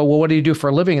and you go, well, what do you do for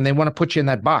a living? And they want to put you in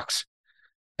that box.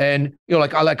 And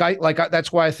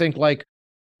that's why I think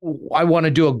I want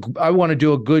to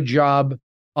do a good job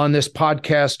on this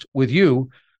podcast with you,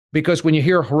 because when you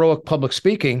hear heroic public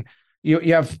speaking,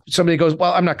 you have somebody goes,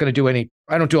 well, I don't do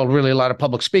a lot of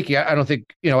public speaking. I don't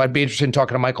think, I'd be interested in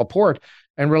talking to Michael Port,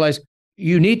 and realize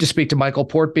you need to speak to Michael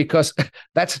Port, because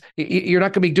you're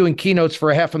not going to be doing keynotes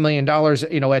for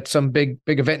 $500,000, at some big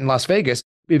event in Las Vegas.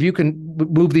 If you can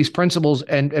move these principles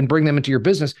and bring them into your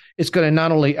business, it's going to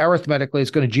not only arithmetically, it's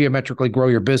going to geometrically grow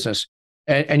your business,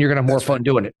 and you're going to have more fun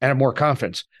doing it and have more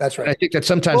confidence. That's right. And I think that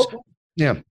sometimes,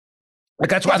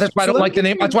 that's why I don't like the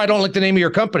name. That's why I don't like the name of your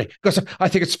company, because I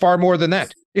think it's far more than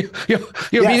that.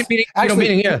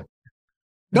 Meaning.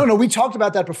 No, we talked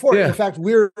about that before. Yeah. In fact,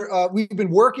 we've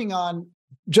been working on,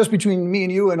 just between me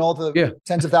and you and all the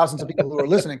tens of thousands of people who are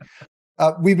listening,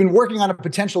 we've been working on a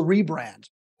potential rebrand,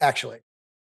 actually.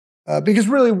 Because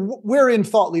really, we're in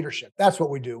thought leadership. That's what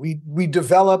we do. We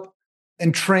develop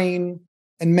and train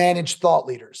and manage thought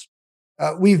leaders.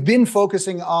 We've been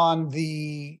focusing on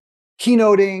the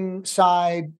keynoting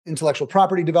side, intellectual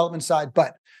property development side,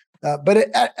 but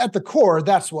at the core,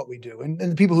 that's what we do. And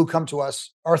the people who come to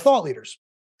us are thought leaders,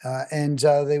 and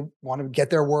they want to get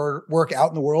their work out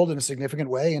in the world in a significant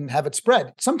way and have it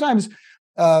spread. Sometimes,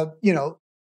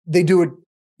 they do it,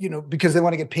 because they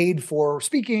want to get paid for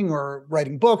speaking or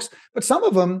writing books. But some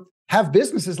of them have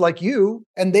businesses like you,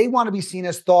 and they want to be seen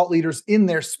as thought leaders in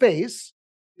their space,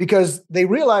 because they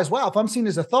realize, wow, if I'm seen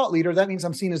as a thought leader, that means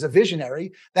I'm seen as a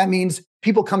visionary. That means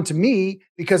people come to me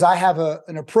because I have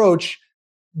an approach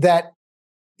that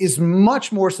is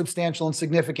much more substantial and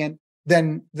significant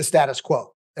than the status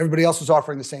quo. Everybody else is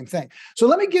offering the same thing. So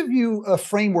let me give you a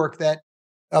framework that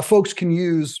folks can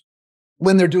use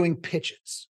when they're doing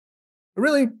pitches. A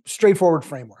really straightforward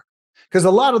framework, because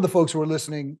a lot of the folks who are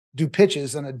listening do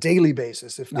pitches on a daily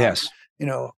basis, if not,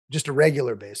 just a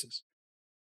regular basis.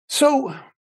 So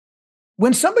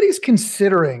when somebody's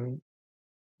considering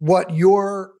what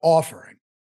you're offering,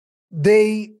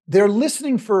 they're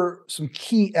listening for some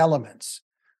key elements.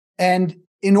 And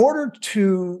in order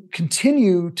to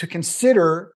continue to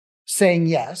consider saying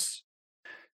yes,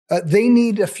 they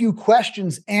need a few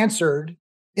questions answered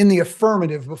in the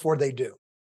affirmative before they do.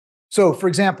 So, for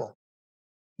example,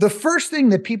 the first thing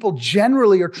that people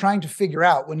generally are trying to figure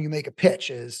out when you make a pitch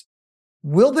is,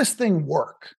 will this thing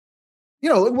work?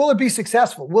 will it be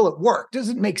successful? Will it work? Does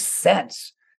it make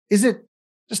sense? Is it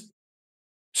just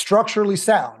structurally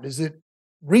sound? Is it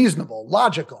reasonable,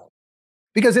 logical?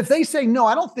 Because if they say, no,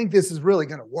 I don't think this is really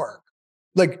going to work.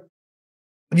 Like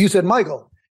you said, Michael,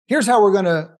 here's how we're going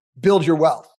to build your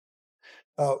wealth.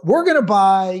 We're going to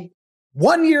buy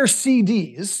 1-year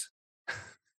CDs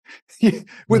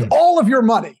with all of your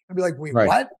money. I'd be like, wait,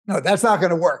 what? No, that's not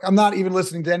going to work. I'm not even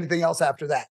listening to anything else after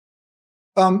that.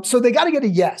 So they got to get a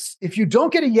yes. If you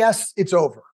don't get a yes, it's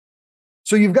over.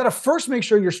 So you've got to first make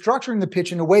sure you're structuring the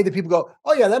pitch in a way that people go,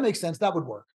 oh yeah, that makes sense. That would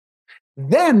work.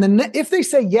 Then if they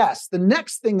say yes, the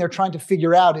next thing they're trying to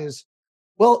figure out is,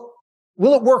 well,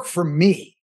 will it work for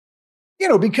me?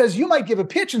 Because you might give a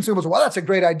pitch and someone goes, well, that's a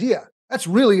great idea. I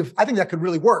think that could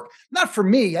really work. Not for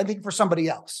me, I think for somebody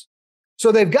else.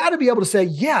 So they've got to be able to say,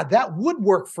 yeah, that would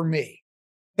work for me.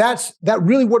 That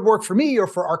really would work for me or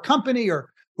for our company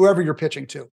or whoever you're pitching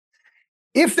to.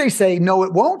 If they say, no,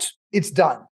 it won't, it's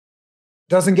done.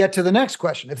 Doesn't get to the next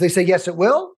question. If they say, yes, it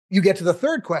will, you get to the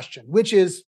third question, which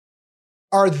is,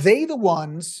 are they the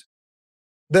ones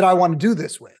that I want to do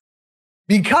this with?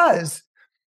 Because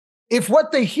if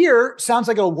what they hear sounds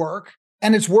like it'll work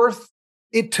and it's worth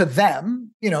it to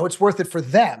them, it's worth it for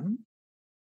them,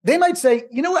 they might say,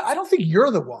 you know what? I don't think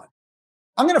you're the one.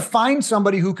 I'm going to find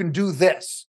somebody who can do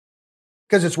this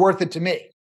because it's worth it to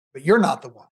me, but you're not the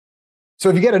one. So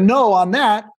if you get a no on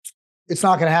that, it's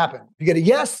not going to happen. If you get a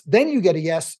yes, then you get a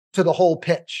yes to the whole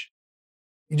pitch.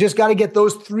 You just got to get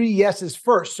those 3 yeses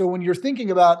first. So when you're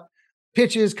thinking about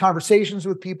pitches, conversations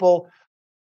with people,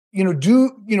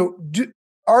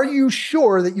 are you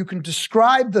sure that you can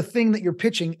describe the thing that you're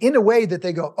pitching in a way that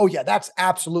they go, oh yeah, that's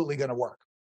absolutely going to work?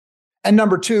 And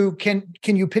number 2, can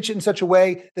you pitch it in such a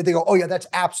way that they go, oh yeah, that's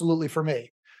absolutely for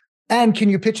me? And can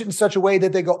you pitch it in such a way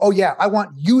that they go, oh yeah, I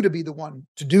want you to be the one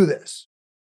to do this?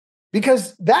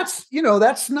 Because that's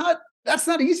not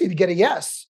easy to get a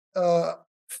yes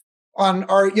on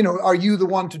are you the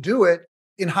one to do it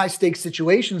in high stakes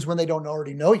situations when they don't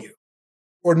already know you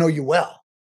or know you well.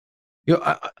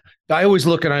 I always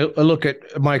look and I look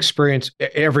at my experience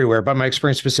everywhere, but my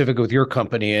experience specifically with your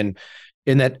company, and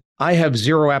in that I have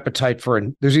zero appetite for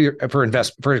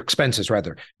expenses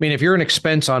rather. I mean, if you're an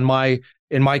expense in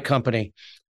my company,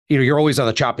 you're always on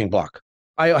the chopping block.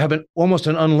 I have almost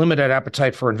an unlimited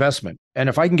appetite for investment. And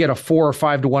if I can get a 4 or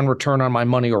 5 to 1 return on my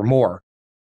money or more,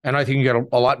 and I think you get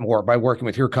a lot more by working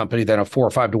with your company than a 4 or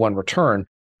 5 to 1 return,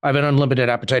 I have an unlimited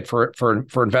appetite for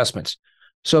investments.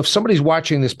 So if somebody's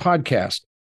watching this podcast,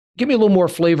 give me a little more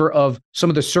flavor of some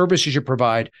of the services you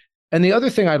provide. And the other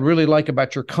thing I'd really like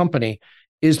about your company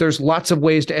is there's lots of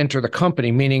ways to enter the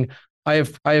company. Meaning, I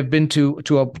have been to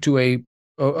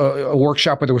a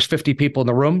workshop where there was 50 people in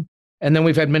the room, and then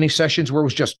we've had many sessions where it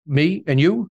was just me and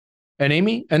you and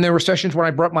Amy, and there were sessions when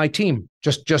I brought my team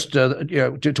just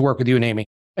to work with you and Amy,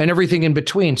 and everything in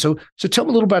between. So tell people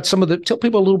a little about some of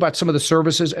the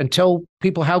services, and tell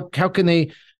people how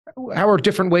are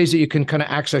different ways that you can kind of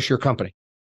access your company.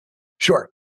 Sure.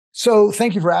 So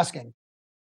thank you for asking.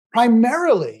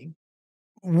 Primarily,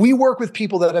 we work with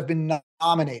people that have been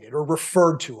nominated or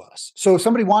referred to us. So if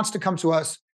somebody wants to come to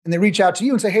us and they reach out to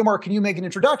you and say, hey, Mark, can you make an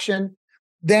introduction?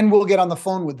 Then we'll get on the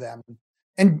phone with them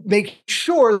and make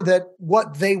sure that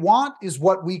what they want is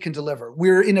what we can deliver.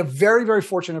 We're in a very, very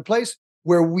fortunate place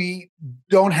where we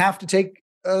don't have to take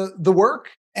the work,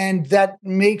 and that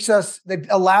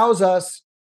allows us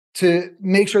to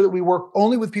make sure that we work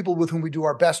only with people with whom we do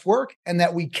our best work, and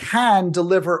that we can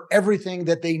deliver everything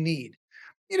that they need.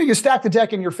 You stack the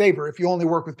deck in your favor if you only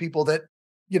work with people that,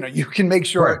 you can make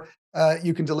sure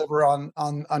you can deliver on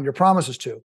your promises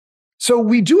to. So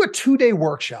we do a 2-day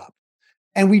workshop,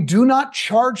 and we do not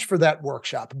charge for that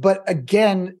workshop. But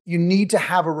again, you need to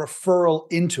have a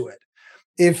referral into it.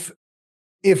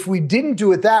 If we didn't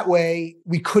do it that way,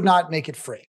 we could not make it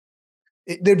free.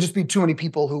 There'd just be too many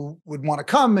people who would want to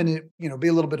come, and it, be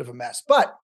a little bit of a mess.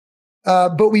 But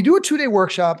we do a 2-day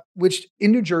workshop, which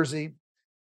in New Jersey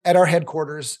at our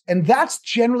headquarters, and that's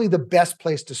generally the best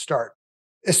place to start.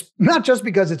 It's not just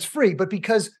because it's free, but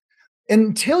because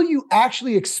until you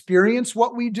actually experience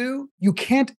what we do, you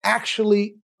can't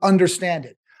actually understand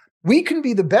it. We can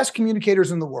be the best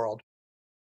communicators in the world,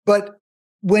 but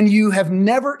when you have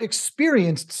never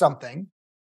experienced something,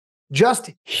 just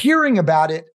hearing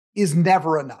about it is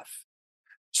never enough.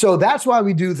 So that's why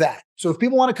we do that. So if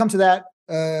people want to come to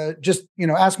that, just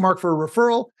ask Mark for a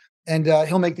referral, and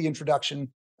he'll make the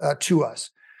introduction to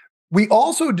us. We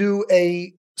also do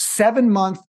a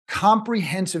 7-month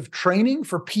comprehensive training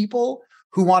for people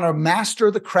who want to master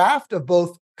the craft of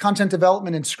both content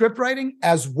development and script writing,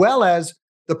 as well as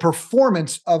the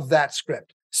performance of that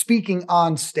script, speaking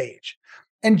on stage.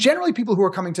 And generally people who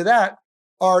are coming to that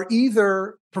are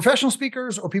either professional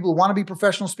speakers or people who want to be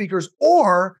professional speakers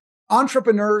or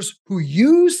entrepreneurs who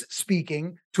use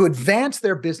speaking to advance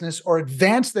their business or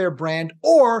advance their brand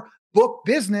or book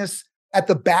business at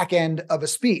the back end of a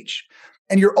speech.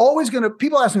 And you're always going to,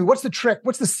 people ask me, what's the trick?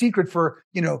 What's the secret for,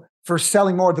 for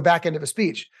selling more at the back end of a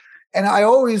speech? And I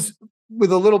always,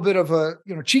 with a little bit of a,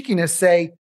 cheekiness,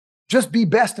 say, just be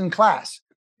best in class.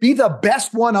 Be the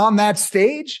best one on that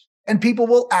stage, and people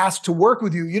will ask to work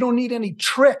with you. You don't need any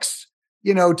tricks,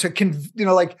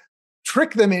 to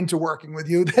trick them into working with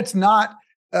you. That's not,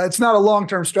 it's not a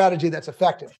long-term strategy that's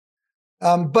effective.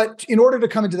 But in order to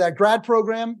come into that grad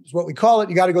program, is what we call it,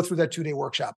 you got to go through that 2-day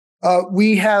workshop.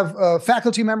 We have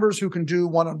faculty members who can do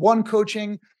one-on-one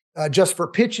coaching just for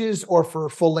pitches or for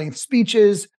full-length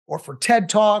speeches or for TED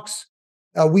Talks.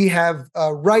 We have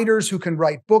writers who can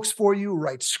write books for you,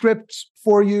 write scripts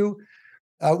for you.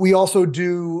 We also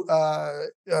do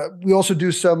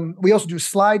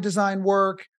slide design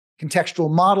work, contextual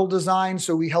model design.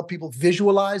 So we help people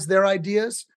visualize their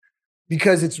ideas,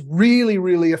 because it's really,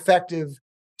 really effective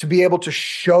to be able to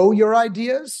show your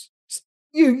ideas.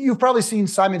 You've probably seen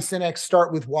Simon Sinek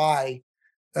start with why,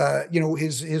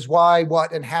 his why,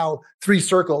 what, and how 3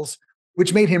 circles,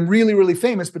 which made him really, really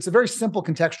famous. But it's a very simple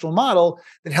contextual model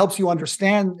that helps you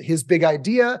understand his big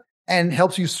idea and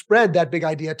helps you spread that big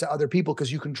idea to other people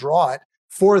because you can draw it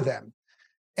for them.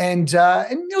 And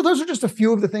those are just a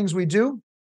few of the things we do.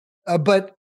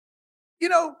 But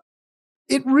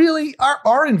it really,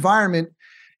 our environment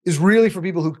is really for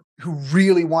people who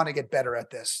really want to get better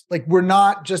at this. Like, we're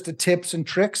not just a tips and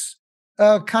tricks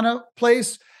kind of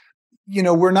place. We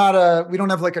don't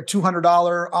have like a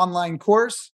 $200 online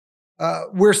course.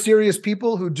 We're serious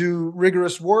people who do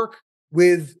rigorous work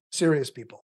with serious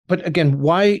people. But again,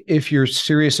 why, if you're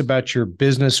serious about your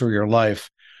business or your life,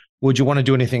 would you want to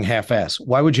do anything half-ass?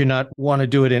 Why would you not want to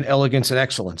do it in elegance and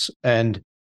excellence? And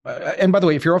by the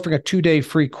way, if you're offering a 2-day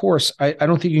free course, I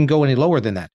don't think you can go any lower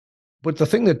than that. But the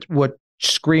thing what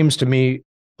screams to me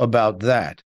about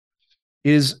that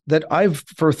is that I've,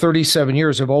 for 37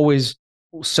 years, have always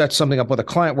set something up with a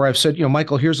client where I've said,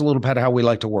 Michael, here's a little bit how we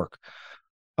like to work.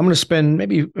 I'm going to spend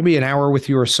maybe an hour with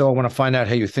you or so. I want to find out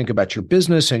how you think about your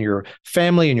business and your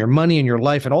family and your money and your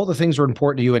life and all the things that are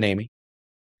important to you and Amy.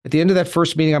 At the end of that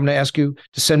first meeting, I'm going to ask you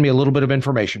to send me a little bit of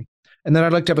information. And then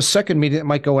I'd like to have a second meeting that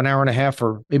might go an hour and a half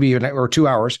or maybe or 2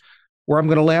 hours, where I'm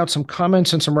going to lay out some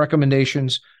comments and some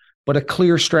recommendations, but a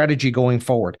clear strategy going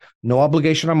forward. No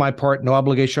obligation on my part, no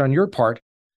obligation on your part.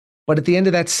 But at the end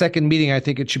of that second meeting, I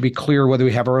think it should be clear whether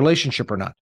we have a relationship or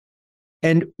not.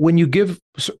 And when you give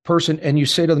a person and you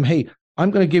say to them, hey,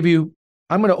 I'm going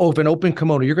to open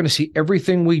kimono. You're going to see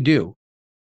everything we do.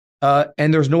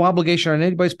 And there's no obligation on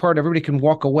anybody's part. Everybody can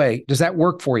walk away. Does that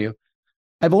work for you?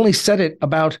 I've only said it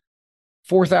about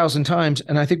 4,000 times,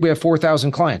 and I think we have 4,000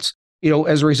 clients.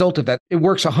 As a result of that, it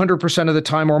works 100% of the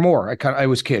time or more. I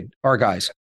was kid, our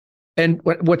guys. And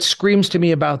what screams to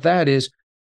me about that is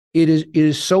it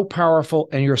is so powerful,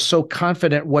 and you're so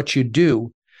confident what you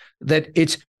do that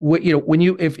it's,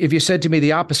 if you said to me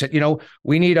the opposite,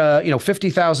 we need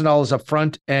 $50,000 up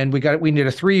front, and we need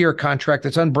a 3-year contract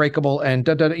that's unbreakable, and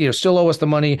still owe us the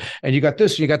money, and you got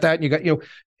this, you got that,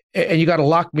 and you got to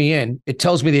lock me in. It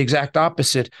tells me the exact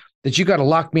opposite, that you got to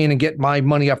lock me in and get my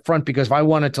money up front, because if I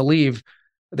wanted to leave,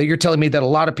 that you're telling me that a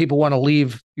lot of people want to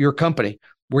leave your company,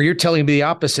 where you're telling me the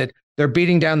opposite. They're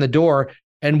beating down the door,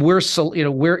 and what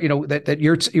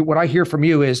I hear from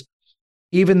you is,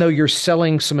 even though you're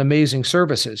selling some amazing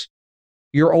services,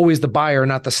 you're always the buyer,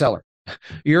 not the seller.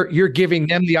 You're giving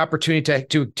them the opportunity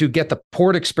to get the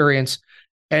port experience,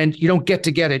 and you don't get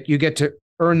it. You get to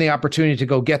earn the opportunity to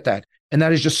go get that. And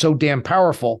that is just so damn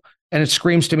powerful. And it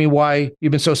screams to me why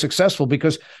you've been so successful,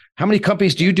 because how many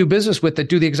companies do you do business with that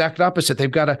do the exact opposite?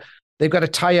 They've got to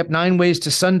tie up 9 ways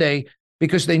to Sunday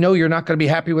because they know you're not going to be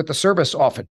happy with the service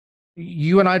often.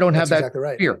 You and I don't have that exactly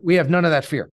right. Fear. We have none of that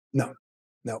fear. No.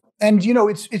 And,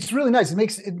 it's really nice.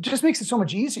 It just makes it so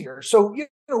much easier. So,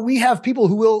 we have people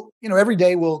who will, every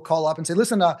day will call up and say,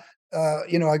 listen, I'm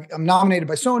nominated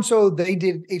by so-and-so. They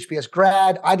did HBS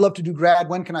grad. I'd love to do grad.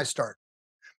 When can I start?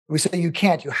 We say, you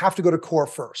can't. You have to go to core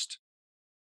first.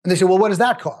 And they say, well, what does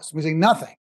that cost? We say,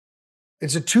 nothing.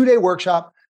 It's a 2-day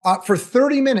workshop. For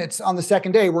 30 minutes on the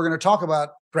second day, we're going to talk about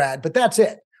grad, but that's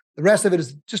it. The rest of it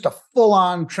is just a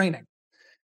full-on training.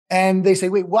 And they say,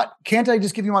 wait, what? Can't I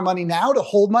just give you my money now to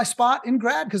hold my spot in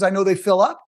grad because I know they fill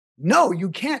up? No, you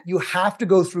can't. You have to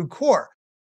go through core.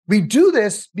 We do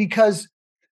this because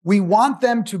we want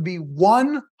them to be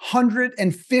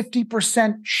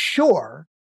 150% sure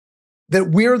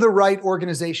that we're the right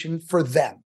organization for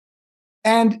them.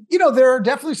 And, there are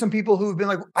definitely some people who have been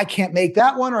like, I can't make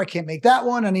that one, or I can't make that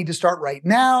one. I need to start right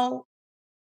now.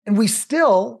 And we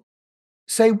still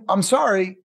say, I'm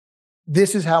sorry,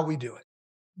 this is how we do it.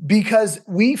 Because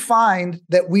we find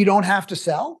that we don't have to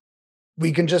sell.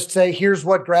 We can just say, here's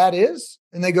what grad is.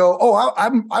 And they go, oh,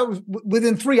 I was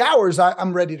within 3 hours,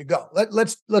 I'm ready to go.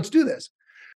 Let's do this.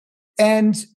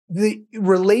 And the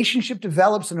relationship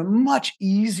develops in a much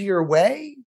easier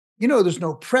way. There's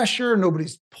no pressure.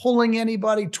 Nobody's pulling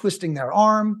anybody, twisting their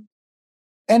arm.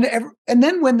 And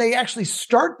then when they actually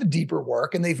start the deeper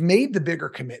work and they've made the bigger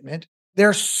commitment,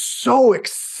 they're so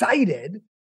excited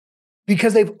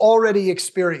because they've already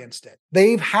experienced it.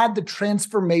 They've had the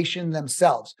transformation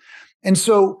themselves. And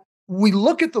so we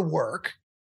look at the work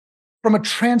from a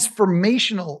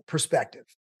transformational perspective,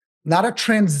 not a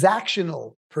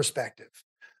transactional perspective.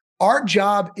 Our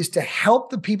job is to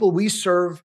help the people we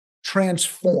serve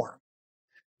transform.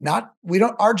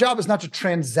 Our job is not to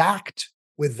transact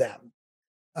with them.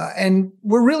 And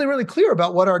we're really, really clear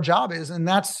about what our job is, and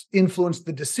that's influenced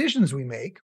the decisions we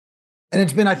make. And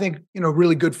it's been, I think,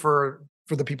 really good for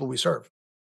the people we serve.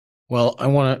 Well, I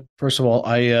want to, first of all,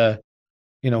 a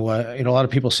lot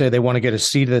of people say they want to get a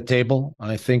seat at the table.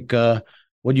 I think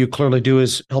what you clearly do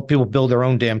is help people build their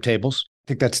own damn tables.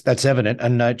 I think that's evident.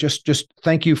 And just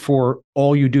thank you for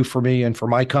all you do for me and for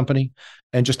my company.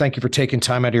 And just thank you for taking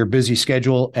time out of your busy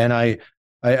schedule. And I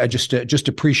just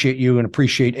appreciate you and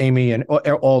appreciate Amy and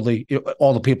all the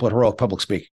people at Heroic Public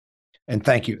Speaking. And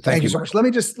thank you. Thank you so much. Let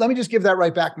me just give that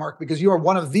right back, Mark, because you are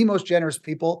one of the most generous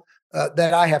people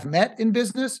that I have met in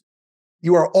business.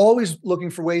 You are always looking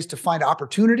for ways to find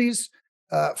opportunities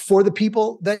for the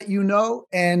people that you know.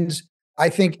 And I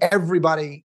think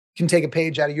everybody can take a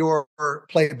page out of your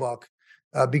playbook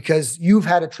because you've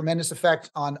had a tremendous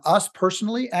effect on us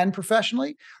personally and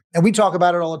professionally. And we talk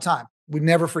about it all the time. We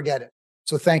never forget it.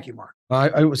 So thank you, Mark.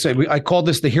 I would say I call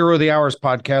this the Hero of the Hours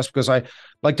podcast because I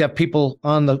like to have people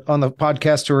on the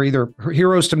podcast who are either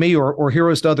heroes to me or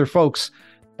heroes to other folks.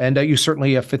 And you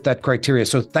certainly fit that criteria.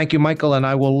 So thank you, Michael. And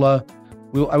I will,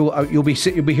 you'll be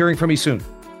hearing from me soon.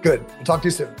 Good. We'll talk to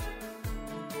you soon.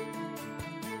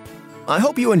 I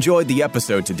hope you enjoyed the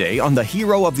episode today on the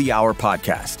Hero of the Hour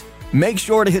podcast. Make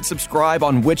sure to hit subscribe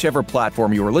on whichever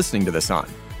platform you are listening to this on.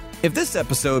 If this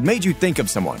episode made you think of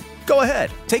someone, go ahead,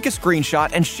 take a screenshot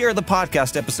and share the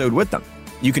podcast episode with them.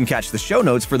 You can catch the show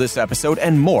notes for this episode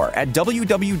and more at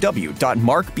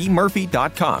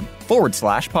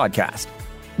www.markbmurphy.com/podcast.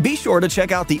 Be sure to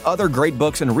check out the other great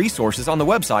books and resources on the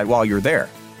website while you're there.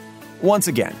 Once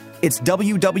again, it's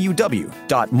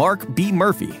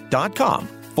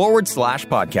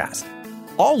www.markbmurphy.com/podcast.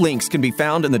 All links can be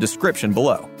found in the description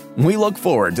below. We look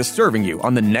forward to serving you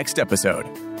on the next episode.